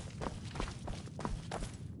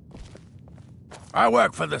 I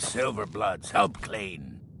work for the Silverbloods. Help clean.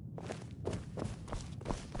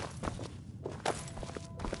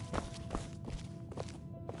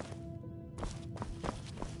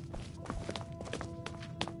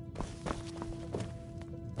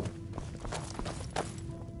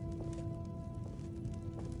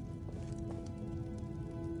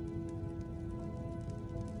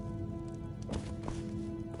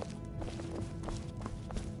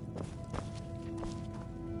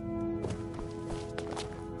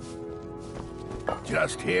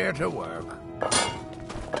 Just here to work.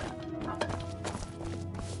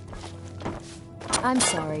 I'm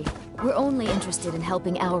sorry. We're only interested in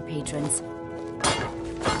helping our patrons.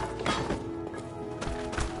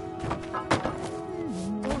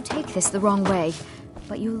 Don't take this the wrong way,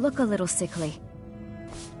 but you look a little sickly.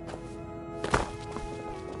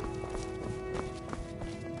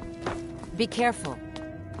 Be careful.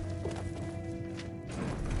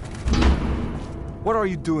 What are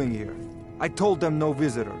you doing here? I told them no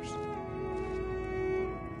visitors.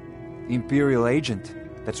 Imperial agent.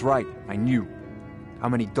 That's right, I knew. How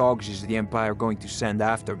many dogs is the Empire going to send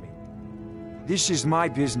after me? This is my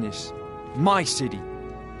business. My city.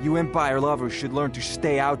 You Empire lovers should learn to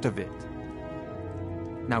stay out of it.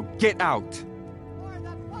 Now get out!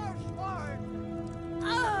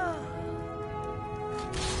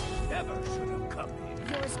 Never should have come here.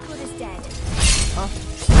 You're as good as dead. Huh?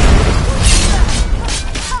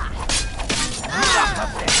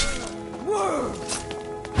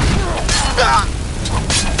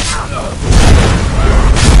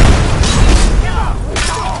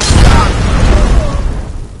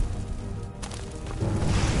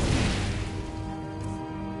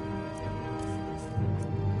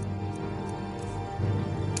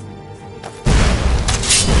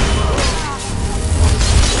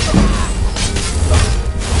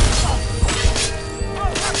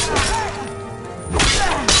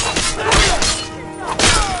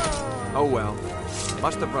 Oh well,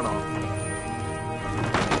 must have run off.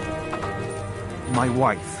 My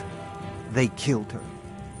wife. They killed her.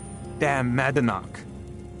 Damn Madanach.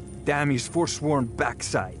 Damn his forsworn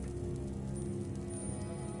backside.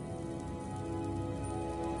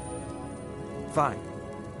 Fine.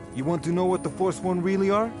 You want to know what the Forsworn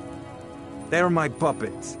really are? They're my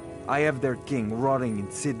puppets. I have their king rotting in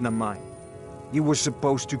Sidna Mine. He was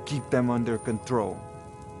supposed to keep them under control.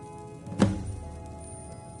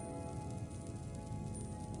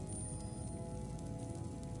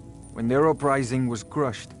 When their uprising was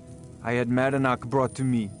crushed, I had Madanach brought to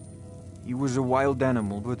me. He was a wild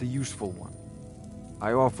animal, but a useful one.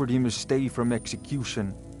 I offered him a stay from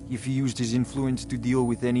execution if he used his influence to deal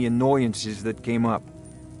with any annoyances that came up.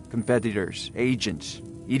 Competitors, agents,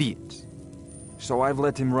 idiots. So I've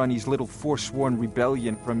let him run his little forsworn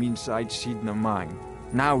rebellion from inside Sidna Mine.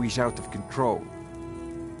 Now he's out of control.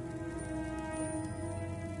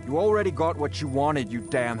 You already got what you wanted, you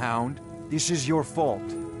damn hound. This is your fault.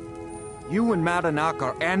 You and Madanach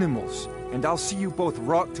are animals, and I'll see you both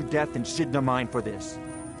rot to death in Sidna Mine for this.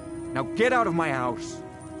 Now get out of my house.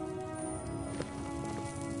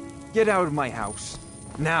 Get out of my house.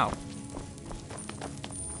 Now.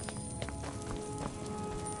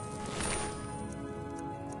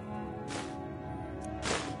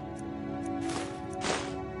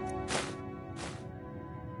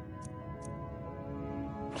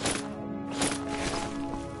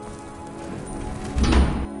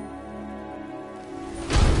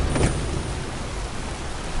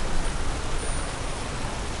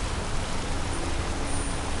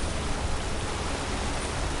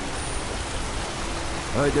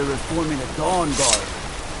 Heard they're reforming a Dawn Guard.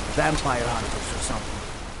 Vampire hunters or something.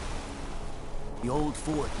 The old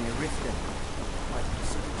fort near Riften. Might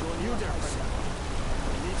consider joining you there,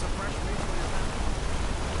 Need some fresh meat for your family?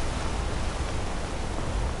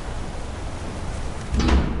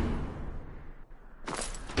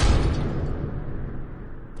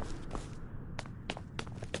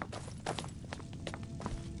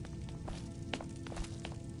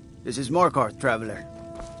 This is Markarth, traveler.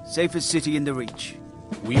 Safest city in the Reach.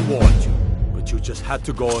 We warned you, but you just had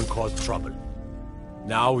to go and cause trouble.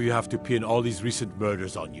 Now you have to pin all these recent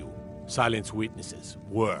murders on you. Silence witnesses.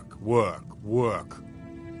 Work, work, work.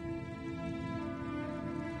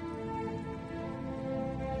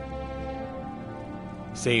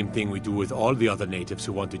 Same thing we do with all the other natives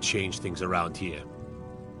who want to change things around here.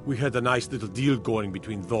 We had a nice little deal going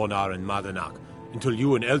between Thonar and Madanak until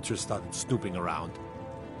you and Elter started snooping around.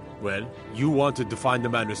 Well, you wanted to find the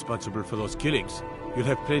man responsible for those killings. You'll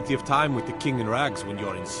have plenty of time with the King in Rags when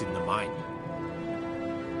you're in Sidna Mine.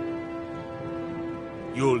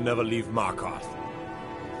 You'll never leave Markarth.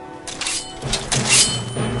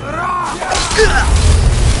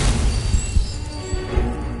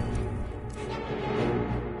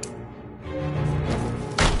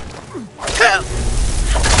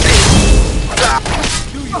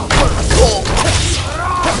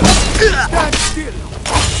 Stand still!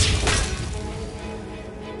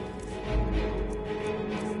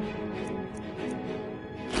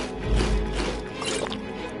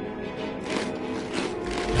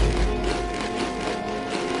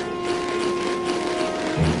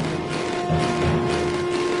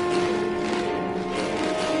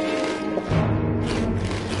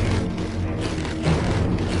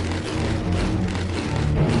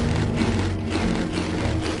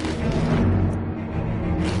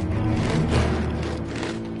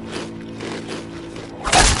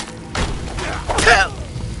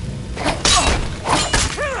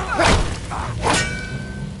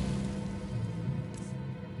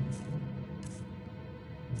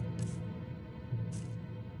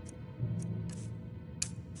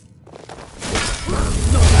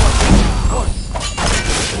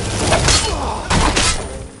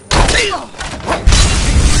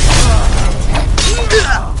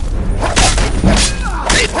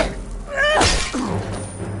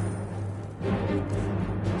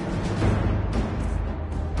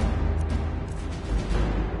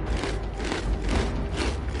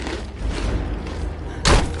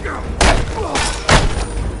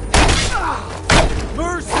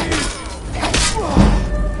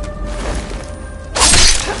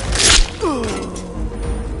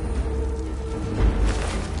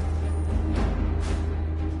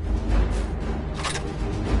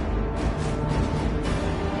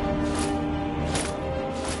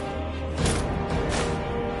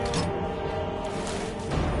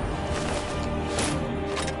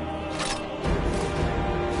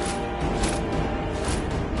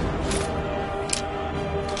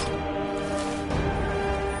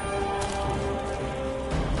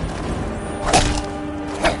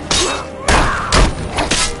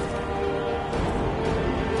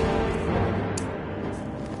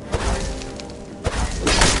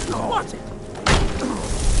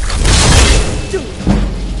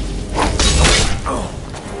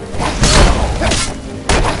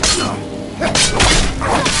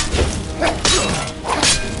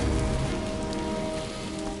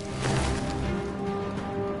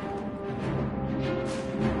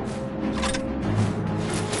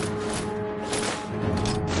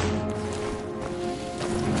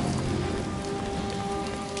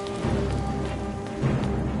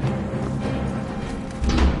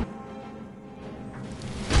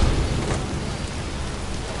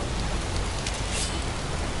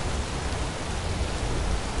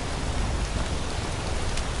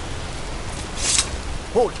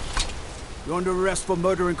 Hold! You're under arrest for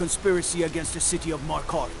murder and conspiracy against the city of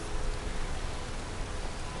Markarth.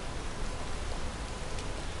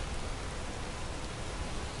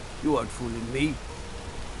 You aren't fooling me.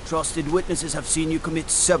 Trusted witnesses have seen you commit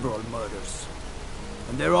several murders.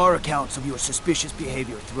 And there are accounts of your suspicious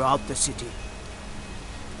behavior throughout the city.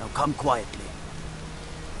 Now come quietly.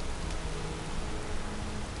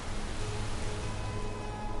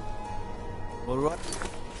 All right.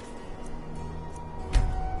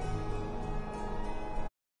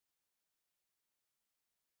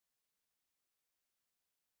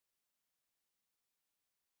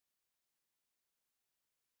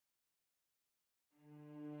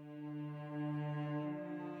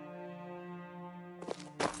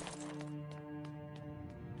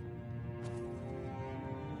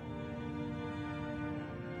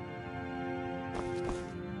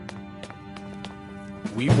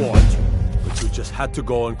 We warned you, but you just had to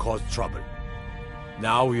go and cause trouble.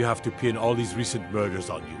 Now you have to pin all these recent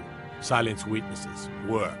murders on you. Silence witnesses.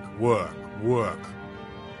 Work, work, work.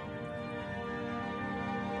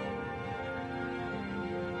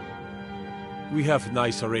 We have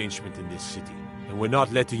nice arrangement in this city, and we're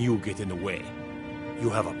not letting you get in the way.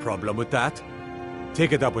 You have a problem with that?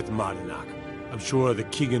 Take it up with Madanak. I'm sure the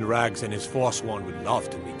King in Rags and his Forsworn would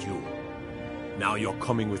love to meet you. Now you're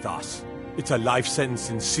coming with us. It's a life sentence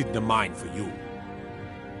in Sidna Mine for you.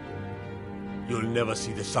 You'll never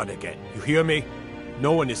see the sun again. You hear me?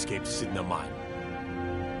 No one escapes Sidna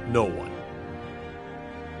Mine. No one.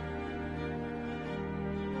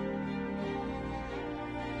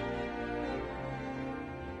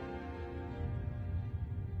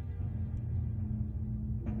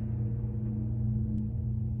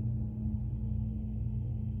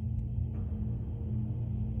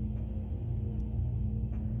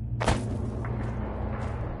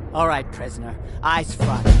 All right, prisoner. Eyes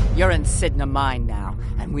front. You're in Sidna Mine now,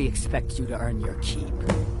 and we expect you to earn your keep.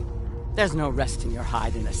 There's no resting your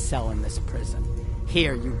hide in a cell in this prison.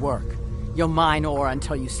 Here you work. You'll mine ore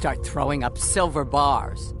until you start throwing up silver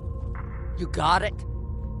bars. You got it?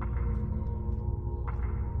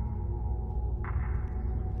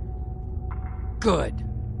 Good.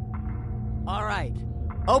 All right.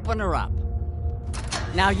 Open her up.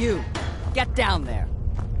 Now you, get down there.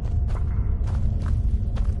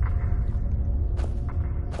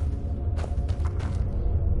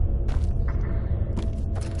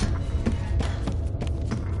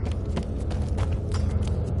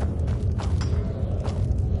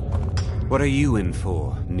 What are you in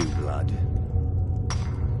for, New Blood?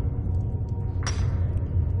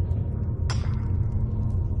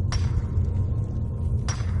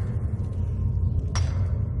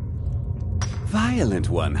 Violent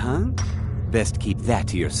one, huh? Best keep that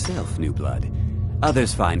to yourself, New Blood.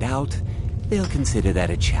 Others find out, they'll consider that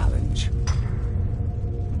a challenge.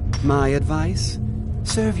 My advice?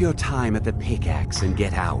 Serve your time at the pickaxe and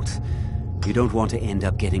get out. You don't want to end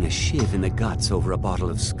up getting a shiv in the guts over a bottle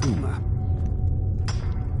of skooma.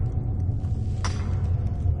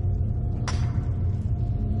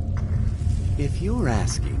 If you're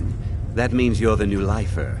asking, that means you're the new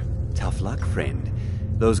lifer. Tough luck, friend.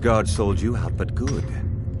 Those guards sold you out, but good.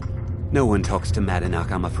 No one talks to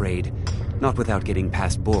Madanak, I'm afraid. Not without getting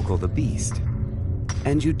past Borkle the Beast.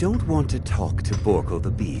 And you don't want to talk to Borkle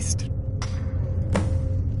the Beast.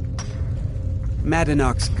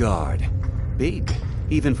 Madanak's guard. Big,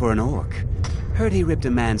 even for an orc. Heard he ripped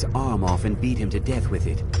a man's arm off and beat him to death with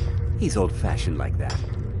it. He's old-fashioned like that.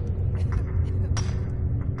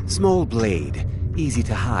 Small blade, easy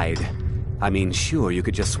to hide. I mean, sure, you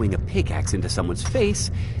could just swing a pickaxe into someone's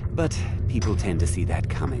face, but people tend to see that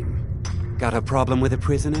coming. Got a problem with a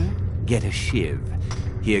prisoner? Get a shiv.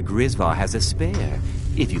 Here Grisvar has a spare,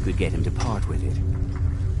 if you could get him to part with it.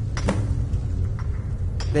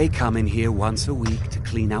 They come in here once a week to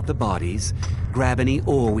clean out the bodies, grab any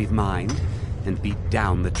ore we've mined, and beat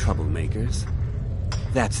down the troublemakers.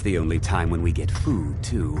 That's the only time when we get food,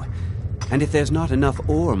 too. And if there's not enough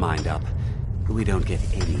ore mined up, we don't get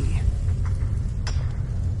any.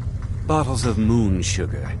 Bottles of moon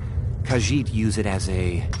sugar. Khajiit use it as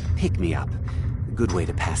a pick-me-up. Good way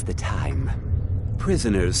to pass the time.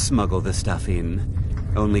 Prisoners smuggle the stuff in.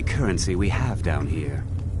 Only currency we have down here.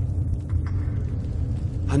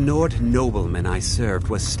 A Nord nobleman I served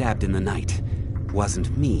was stabbed in the night.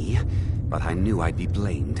 Wasn't me, but I knew I'd be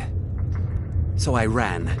blamed. So I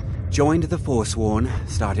ran. Joined the Forsworn,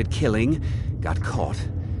 started killing, got caught.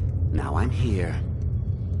 Now I'm here.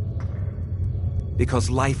 Because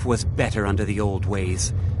life was better under the old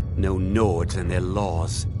ways. No Nords and their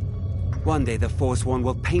laws. One day the Forsworn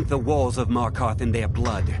will paint the walls of Markarth in their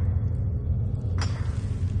blood.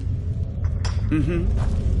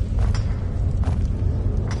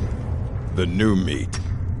 The new meat.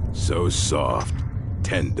 So soft,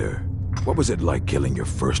 tender. What was it like killing your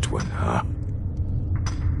first one, huh?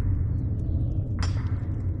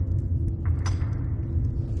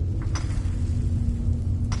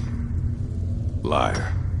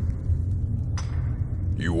 Liar.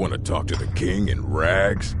 You want to talk to the king in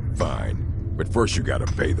rags? Fine. But first you gotta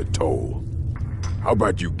pay the toll. How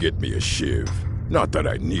about you get me a shiv? Not that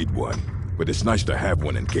I need one, but it's nice to have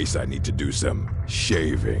one in case I need to do some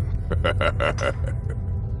shaving.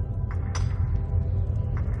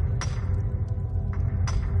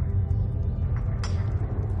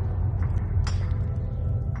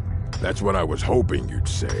 That's what I was hoping you'd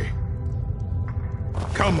say.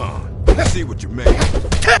 Come on, let's see what you make.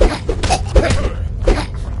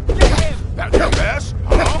 That's your best,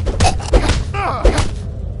 huh?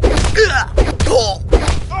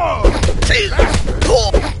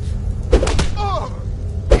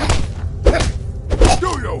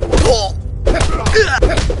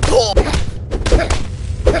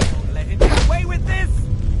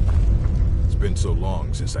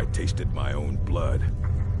 tasted my own blood.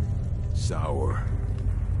 Sour.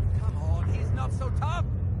 Come on, he's not so tough.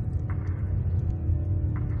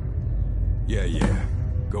 Yeah.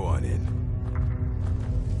 Go on in.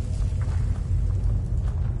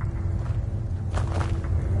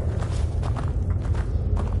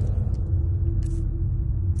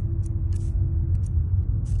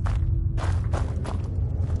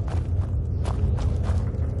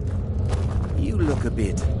 You look a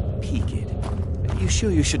bit peaked. You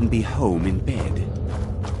sure you shouldn't be home in bed?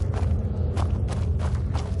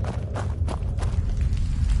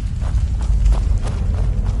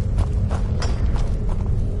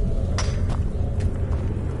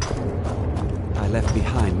 I left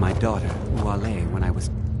behind my daughter, Wale, when I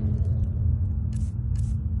was...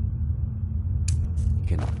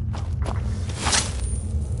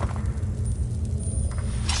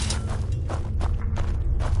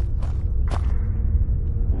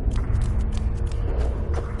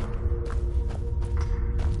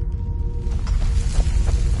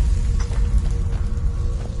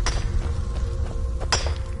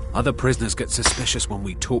 Other prisoners get suspicious when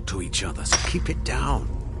we talk to each other, so keep it down.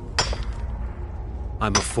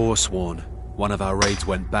 I'm a Forsworn. One of our raids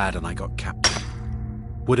went bad and I got captured.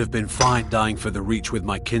 Would have been fine dying for the Reach with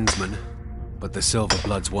my kinsmen, but the Silver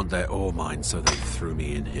Bloods want their ore mine, so they threw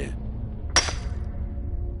me in here.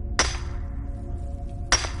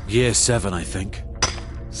 Year 7, I think.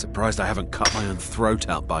 Surprised I haven't cut my own throat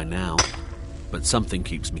out by now, but something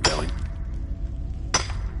keeps me going.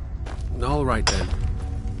 All right then.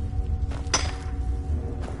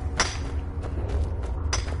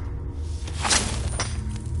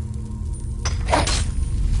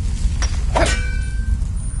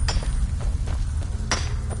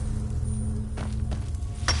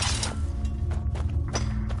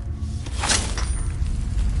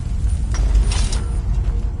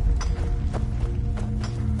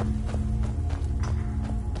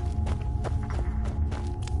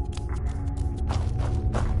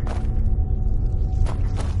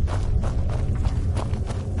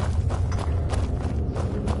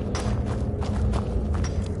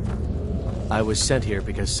 I was sent here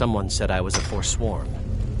because someone said I was a Forsworn.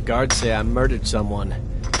 Guards say I murdered someone.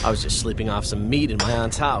 I was just sleeping off some meat in my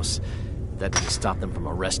aunt's house. That didn't stop them from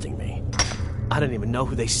arresting me. I didn't even know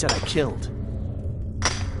who they said I killed.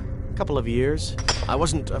 A couple of years. I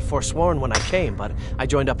wasn't a Forsworn when I came, but I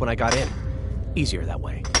joined up when I got in. Easier that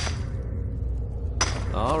way.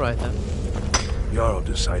 All right, then. Jarl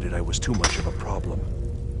decided I was too much of a problem.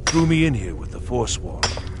 Threw me in here with the Forsworn.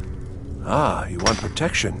 Ah, you want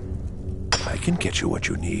protection? I can get you what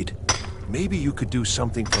you need. Maybe you could do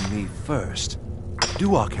something for me first.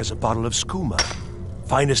 Duak has a bottle of skooma,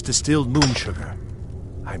 finest distilled moon sugar.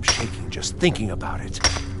 I'm shaking just thinking about it.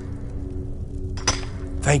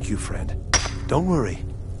 Thank you, friend. Don't worry.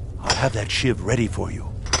 I'll have that shiv ready for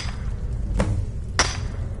you.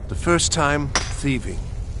 The first time, thieving.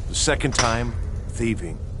 The second time,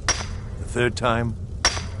 thieving. The third time,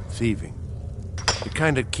 thieving. It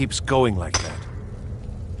kind of keeps going like that.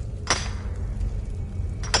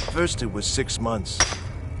 First it was 6 months,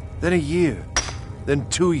 then a year, then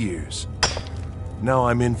 2 years. Now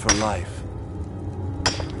I'm in for life.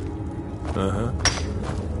 Uh-huh.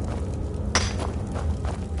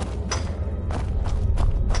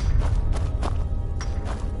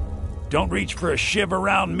 Don't reach for a shiv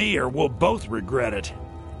around me or we'll both regret it.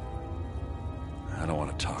 I don't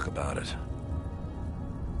want to talk about it.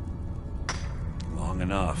 Long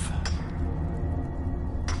enough.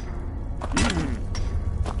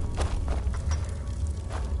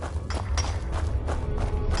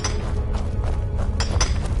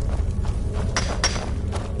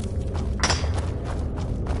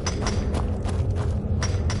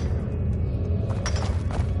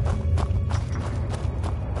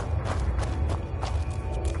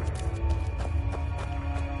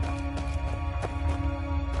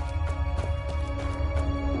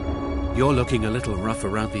 You're looking a little rough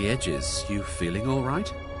around the edges. You feeling all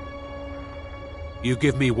right? You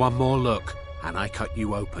give me one more look, and I cut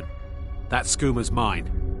you open. That skooma's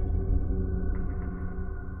mine.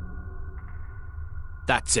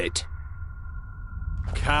 That's it.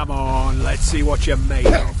 Come on, let's see what you're made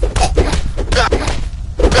of.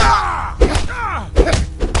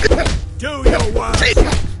 Do your worst!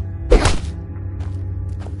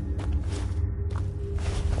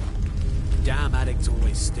 Damn addict's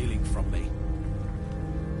always stealing from me.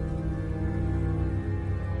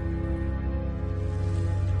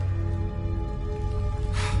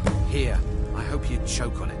 Here, I hope you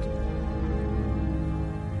choke on it.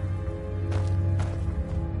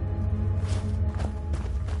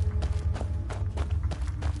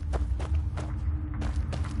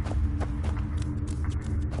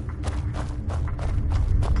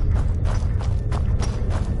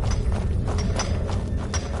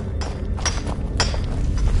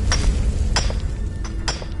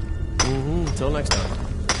 Until next time.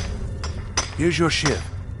 Here's your shiv.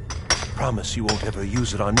 Promise you won't ever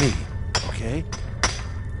use it on me, okay?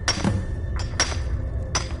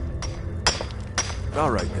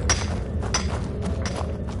 All right, then.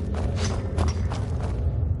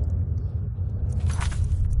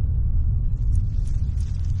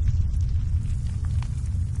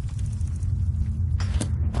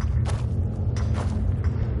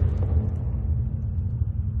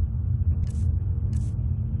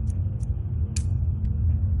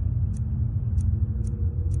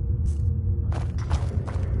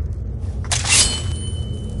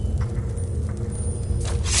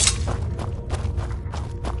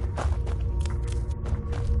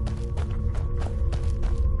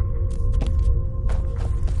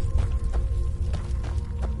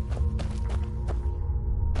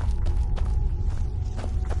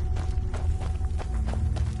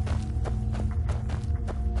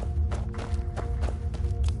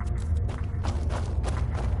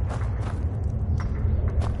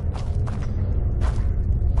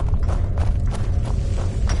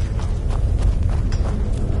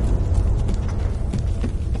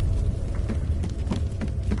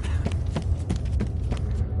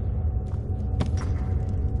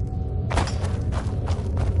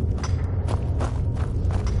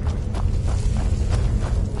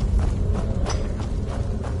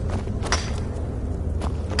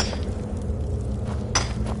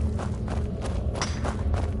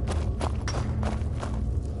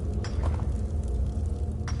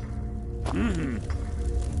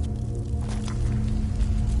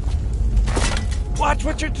 Watch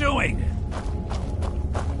what you're doing!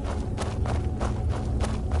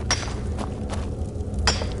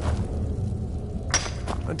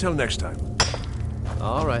 Until next time.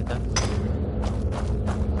 All right, then.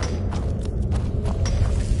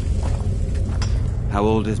 How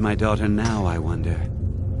old is my daughter now, I wonder?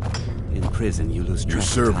 In prison, you lose track You of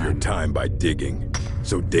serve time. your time by digging,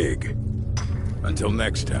 so dig. Until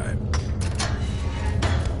next time.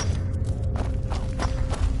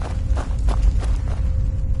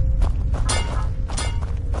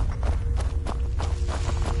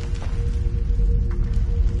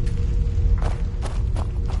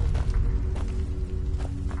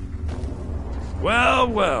 Well,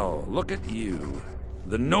 well, look at you.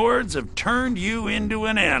 The Nords have turned you into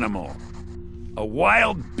an animal. A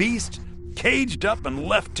wild beast caged up and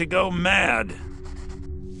left to go mad.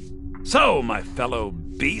 So, my fellow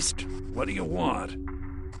beast, what do you want?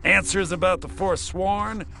 Answers about the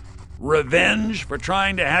Forsworn? Revenge for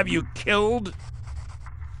trying to have you killed?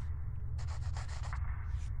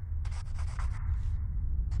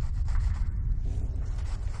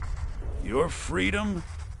 Your freedom?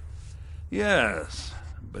 Yes,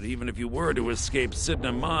 but even if you were to escape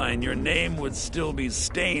Sidna Mine, your name would still be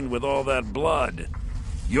stained with all that blood.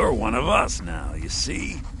 You're one of us now, you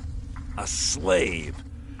see? A slave.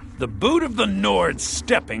 The boot of the Nord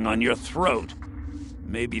stepping on your throat.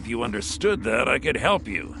 Maybe if you understood that, I could help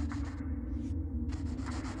you.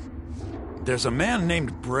 There's a man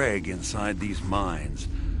named Breg inside these mines.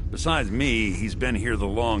 Besides me, he's been here the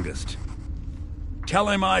longest. Tell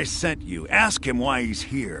him I sent you. Ask him why he's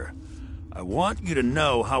here. I want you to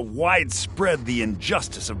know how widespread the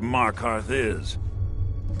injustice of Markarth is.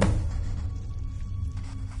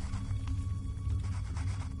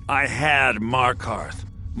 I had Markarth.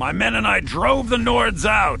 My men and I drove the Nords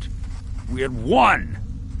out. We had won.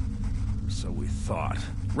 So we thought.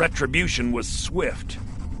 Retribution was swift.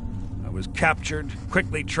 I was captured,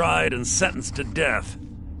 quickly tried, and sentenced to death.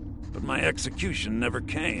 But my execution never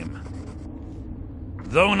came.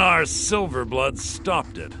 Dhonar's Silverblood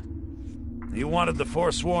stopped it. He wanted the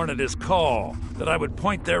Forsworn at his call, that I would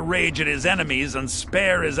point their rage at his enemies and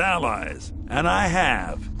spare his allies. And I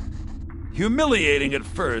have. Humiliating at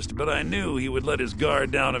first, but I knew he would let his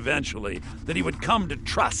guard down eventually, that he would come to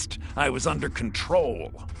trust I was under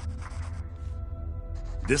control.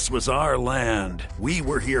 This was our land. We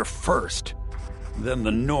were here first. Then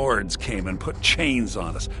the Nords came and put chains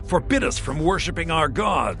on us, forbid us from worshipping our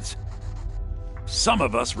gods. Some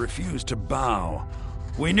of us refused to bow.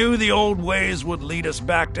 We knew the old ways would lead us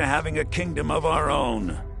back to having a kingdom of our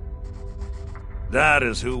own. That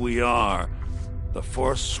is who we are, the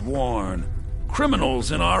Forsworn,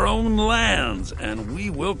 criminals in our own lands, and we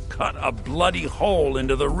will cut a bloody hole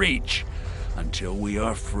into the Reach until we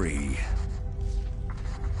are free.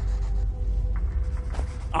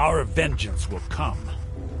 Our vengeance will come.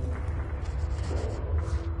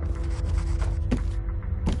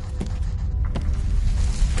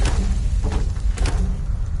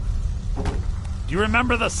 Do you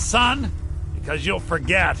remember the sun? Because you'll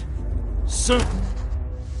forget. Soon.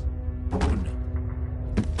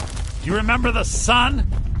 Do you remember the sun?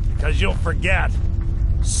 Because you'll forget.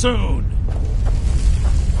 Soon.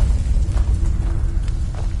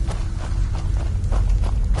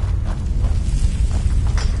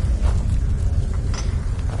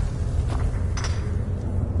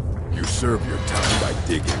 You serve your time by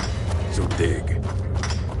digging, so dig.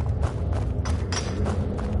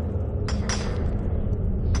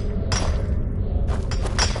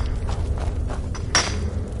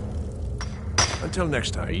 Until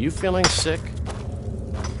next time. Are you feeling sick?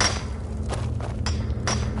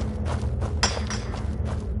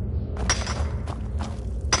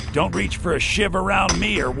 Don't reach for a shiv around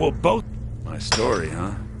me or we'll both... My story,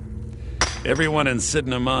 huh? Everyone in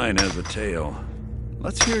Sidna Mine has a tale.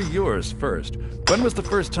 Let's hear yours first. When was the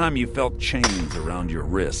first time you felt chains around your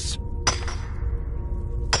wrists?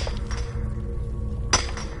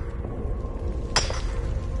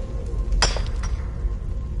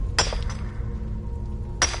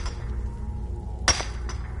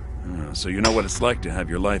 So you know what it's like to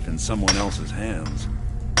have your life in someone else's hands.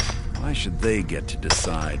 Why should they get to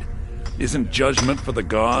decide? Isn't judgment for the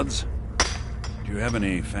gods? Do you have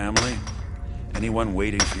any family? Anyone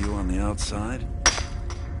waiting for you on the outside?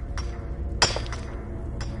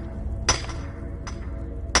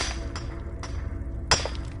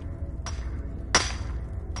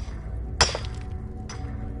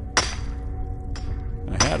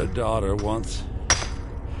 I had a daughter once.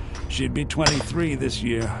 She'd be 23 this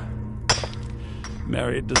year.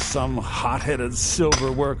 Married to some hot-headed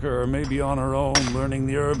silver worker, or maybe on her own, learning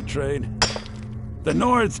the herb trade. The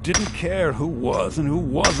Nords didn't care who was and who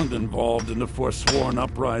wasn't involved in the Forsworn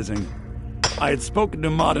uprising. I had spoken to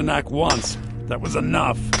Madanak once. That was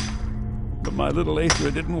enough. But my little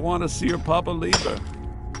Aethra didn't want to see her papa leave her.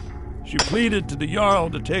 She pleaded to the Jarl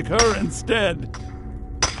to take her instead.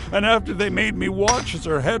 And after they made me watch as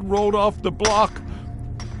her head rolled off the block,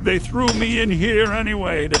 they threw me in here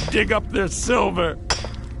anyway to dig up their silver.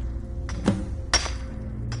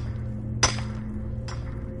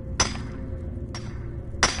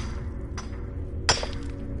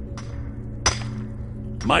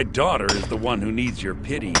 My daughter is the one who needs your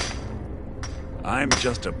pity. I'm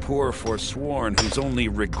just a poor Forsworn whose only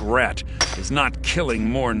regret is not killing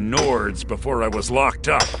more Nords before I was locked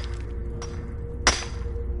up.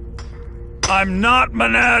 I'm not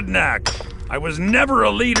Monadnack. I was never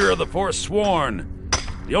a leader of the Forsworn.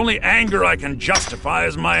 The only anger I can justify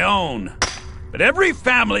is my own. But every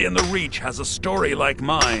family in the Reach has a story like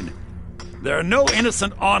mine. There are no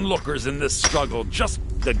innocent onlookers in this struggle, just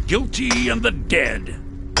the guilty and the dead.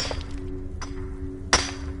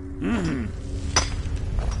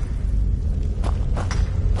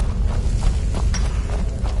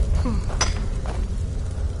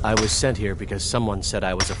 I was sent here because someone said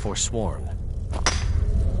I was a Forsworn.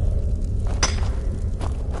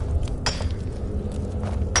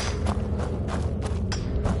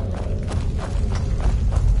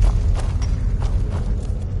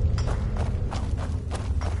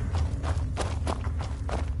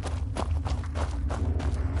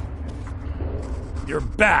 You're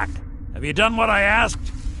back. Have you done what I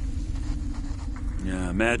asked? Yeah,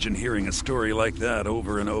 imagine hearing a story like that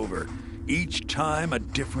over and over. Each time a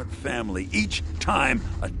different family, each time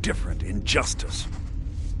a different injustice.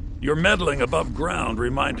 Your meddling above ground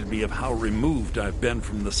reminded me of how removed I've been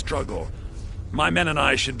from the struggle. My men and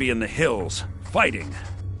I should be in the hills, fighting.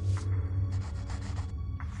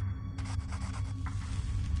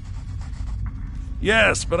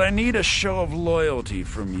 Yes, but I need a show of loyalty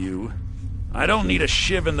from you. I don't need a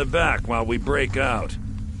shiv in the back while we break out.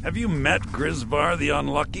 Have you met Grisvar the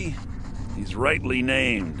Unlucky? He's rightly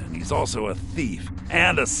named, and he's also a thief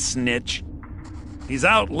and a snitch. He's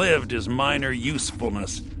outlived his minor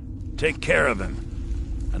usefulness. Take care of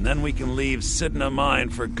him, and then we can leave Sidna Mine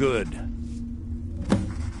for good.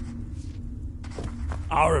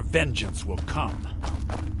 Our vengeance will come.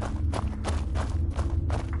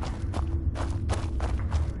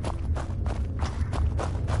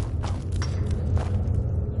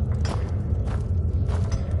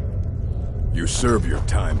 You serve your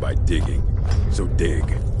time by digging, so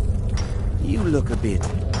dig. You look a bit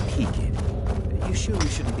peaked. You sure you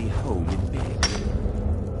shouldn't be home in bed?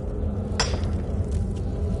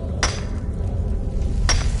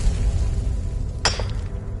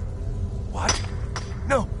 What?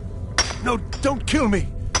 No! No, don't kill me!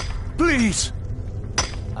 Please!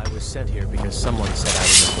 I was sent here because someone said I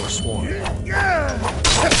was a Forsworn.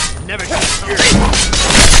 Never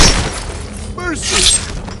Mercy!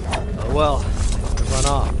 Oh well, run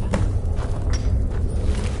off.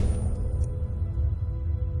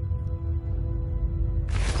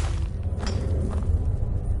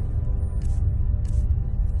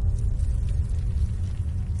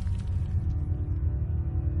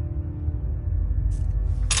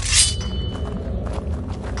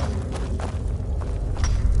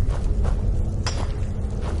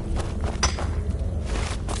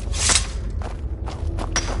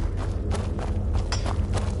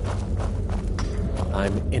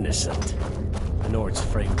 I'm innocent. The Nords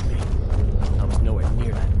framed me. I was nowhere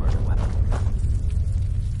near that murder weapon.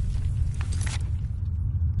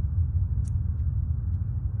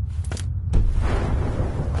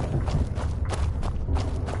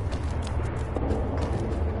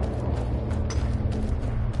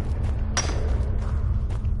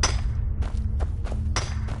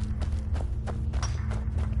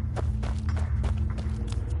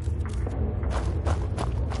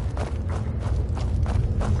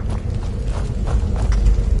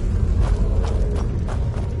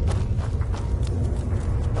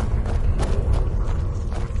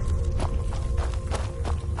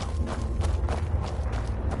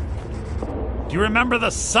 Do you remember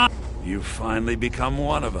the sun? You've finally become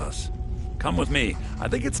one of us. Come with me. I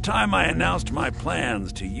think it's time I announced my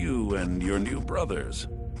plans to you and your new brothers.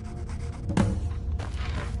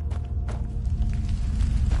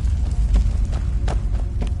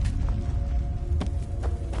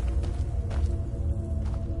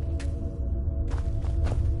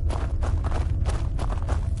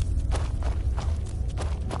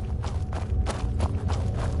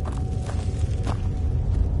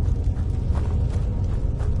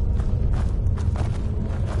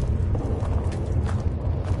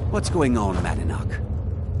 What's going on, Madanach?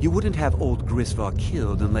 You wouldn't have old Grisvar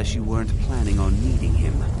killed unless you weren't planning on needing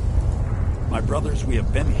him. My brothers, we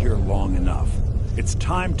have been here long enough. It's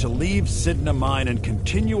time to leave Sidna Mine and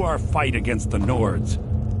continue our fight against the Nords.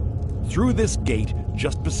 Through this gate,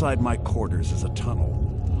 just beside my quarters, is a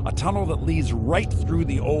tunnel. A tunnel that leads right through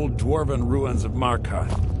the old dwarven ruins of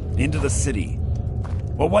Markarth, into the city.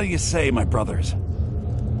 Well, what do you say, my brothers?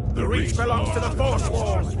 The Reach belongs to the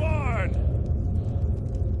Forsworn!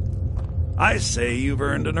 I say you've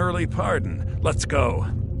earned an early pardon. Let's go.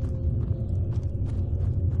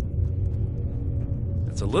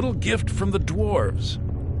 It's a little gift from the dwarves.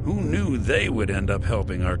 Who knew they would end up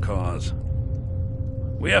helping our cause?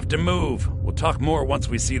 We have to move. We'll talk more once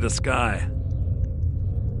we see the sky.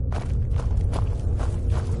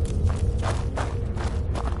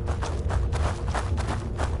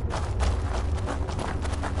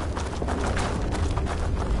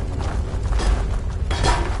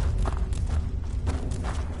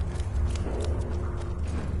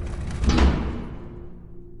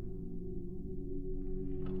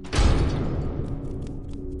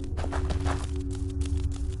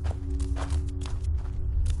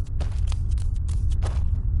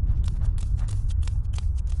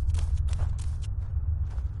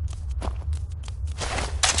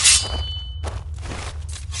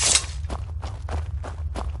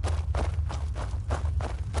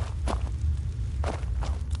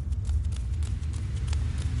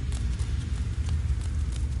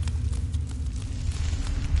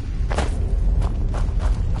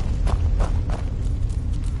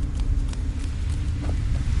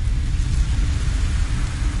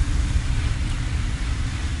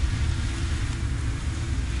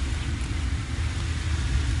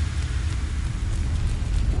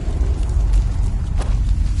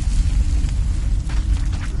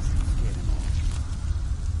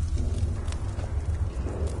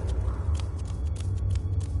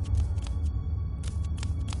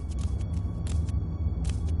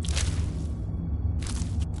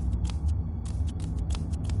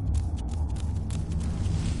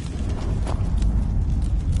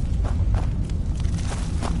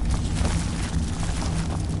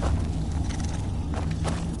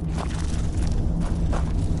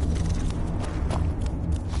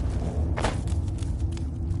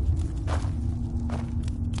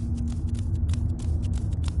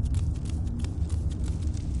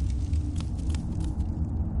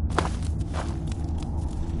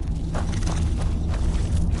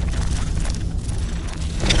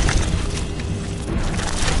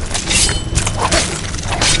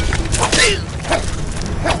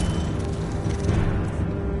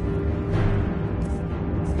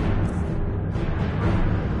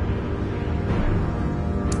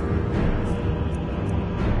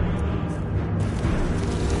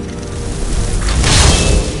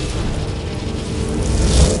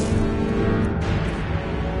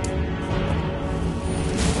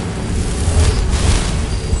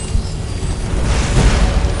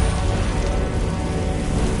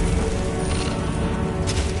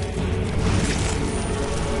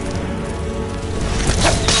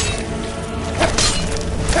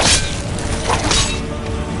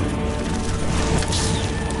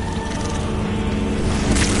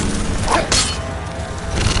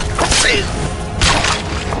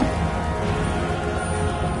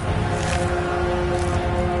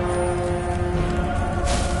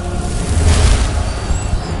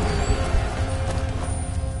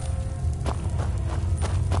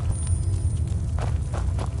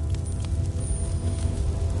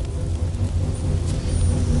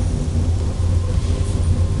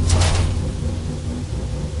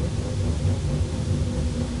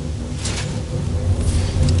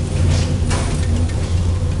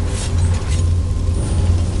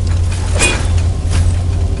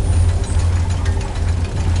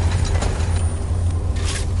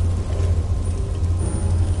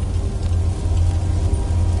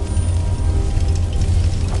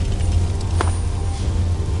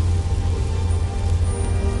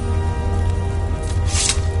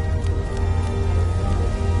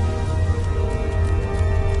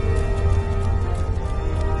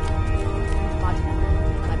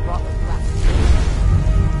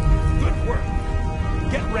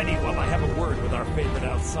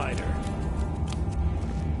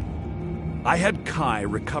 I had Kai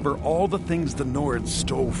recover all the things the Nords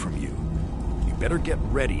stole from you. You better get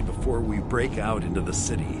ready before we break out into the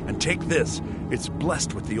city. And take this. It's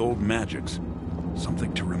blessed with the old magics.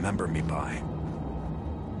 Something to remember me by.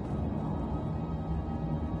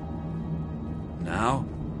 Now,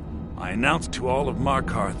 I announce to all of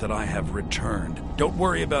Markarth that I have returned. Don't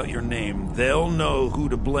worry about your name. They'll know who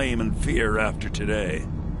to blame and fear after today.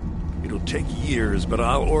 It'll take years, but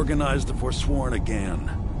I'll organize the Forsworn again.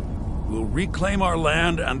 We'll reclaim our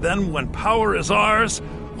land, and then when power is ours,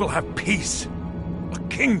 we'll have peace. A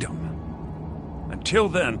kingdom. Until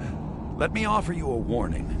then, let me offer you a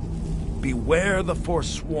warning. Beware the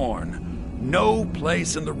Forsworn. No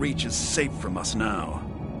place in the Reach is safe from us now.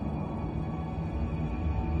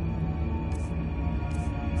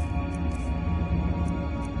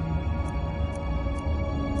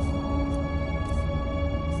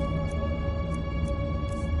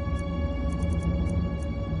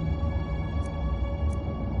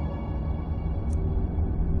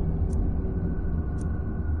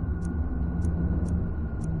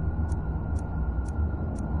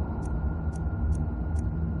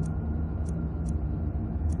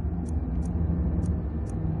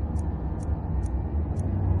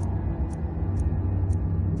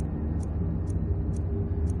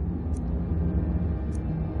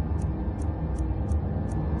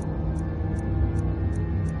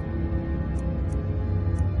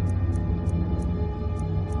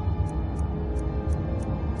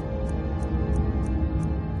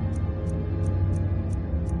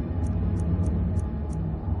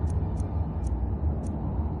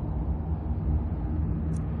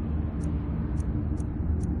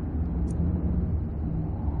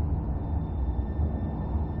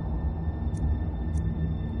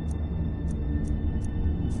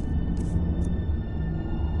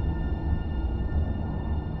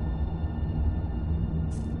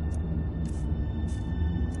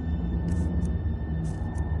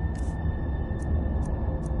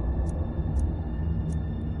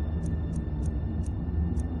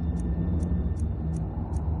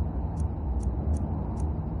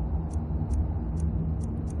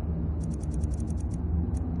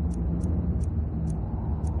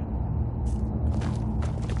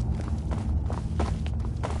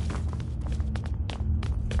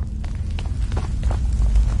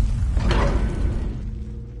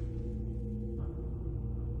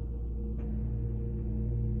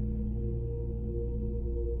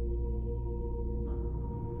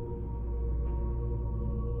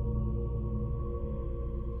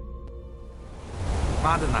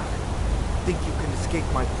 Madanak, think you can escape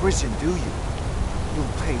my prison, do you?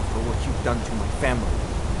 You'll pay for what you've done to my family.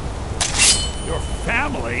 Your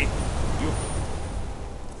family? You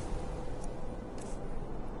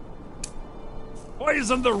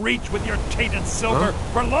poisoned the Reach with your tainted silver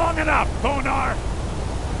for long enough, Thonar!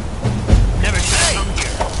 Never should come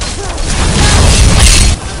here.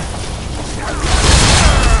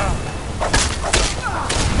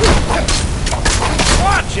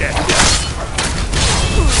 Watch it!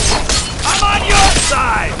 I'm on your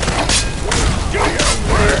side! Do your worst!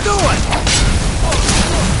 What are you doing?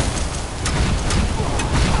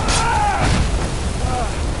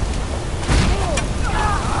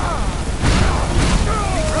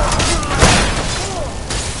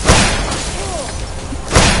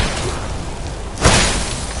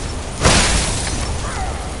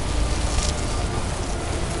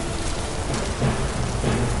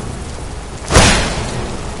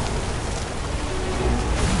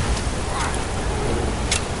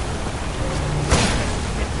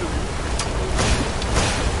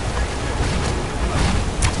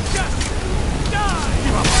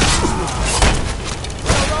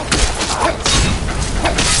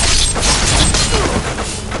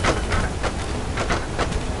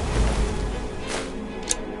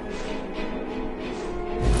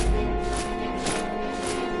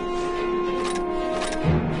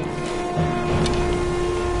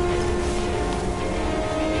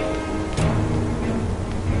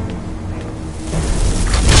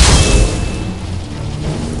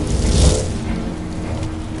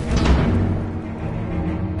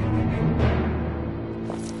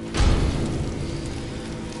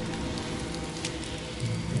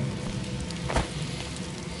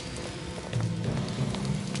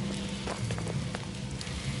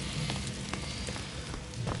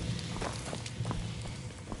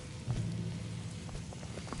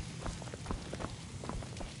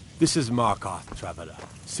 This is Markarth, Traveler.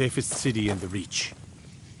 Safest city in the Reach.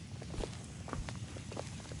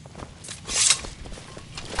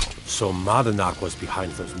 So Madanak was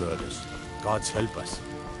behind those murders. Gods help us.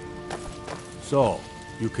 So,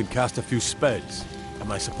 you can cast a few spells.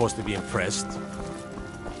 Am I supposed to be impressed?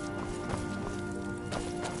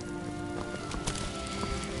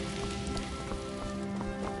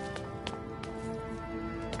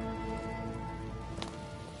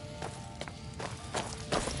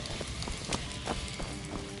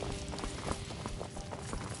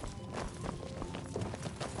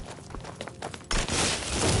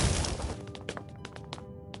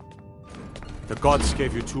 The gods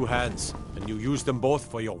gave you 2 hands, and you used them both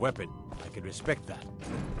for your weapon. I can respect that.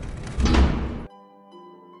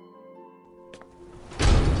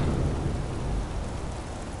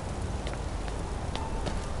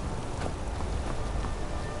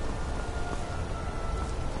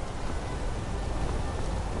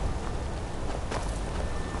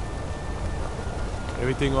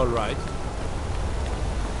 Everything all right?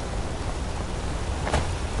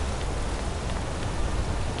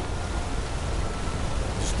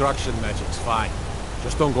 Destruction magic's fine.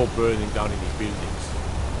 Just don't go burning down any buildings.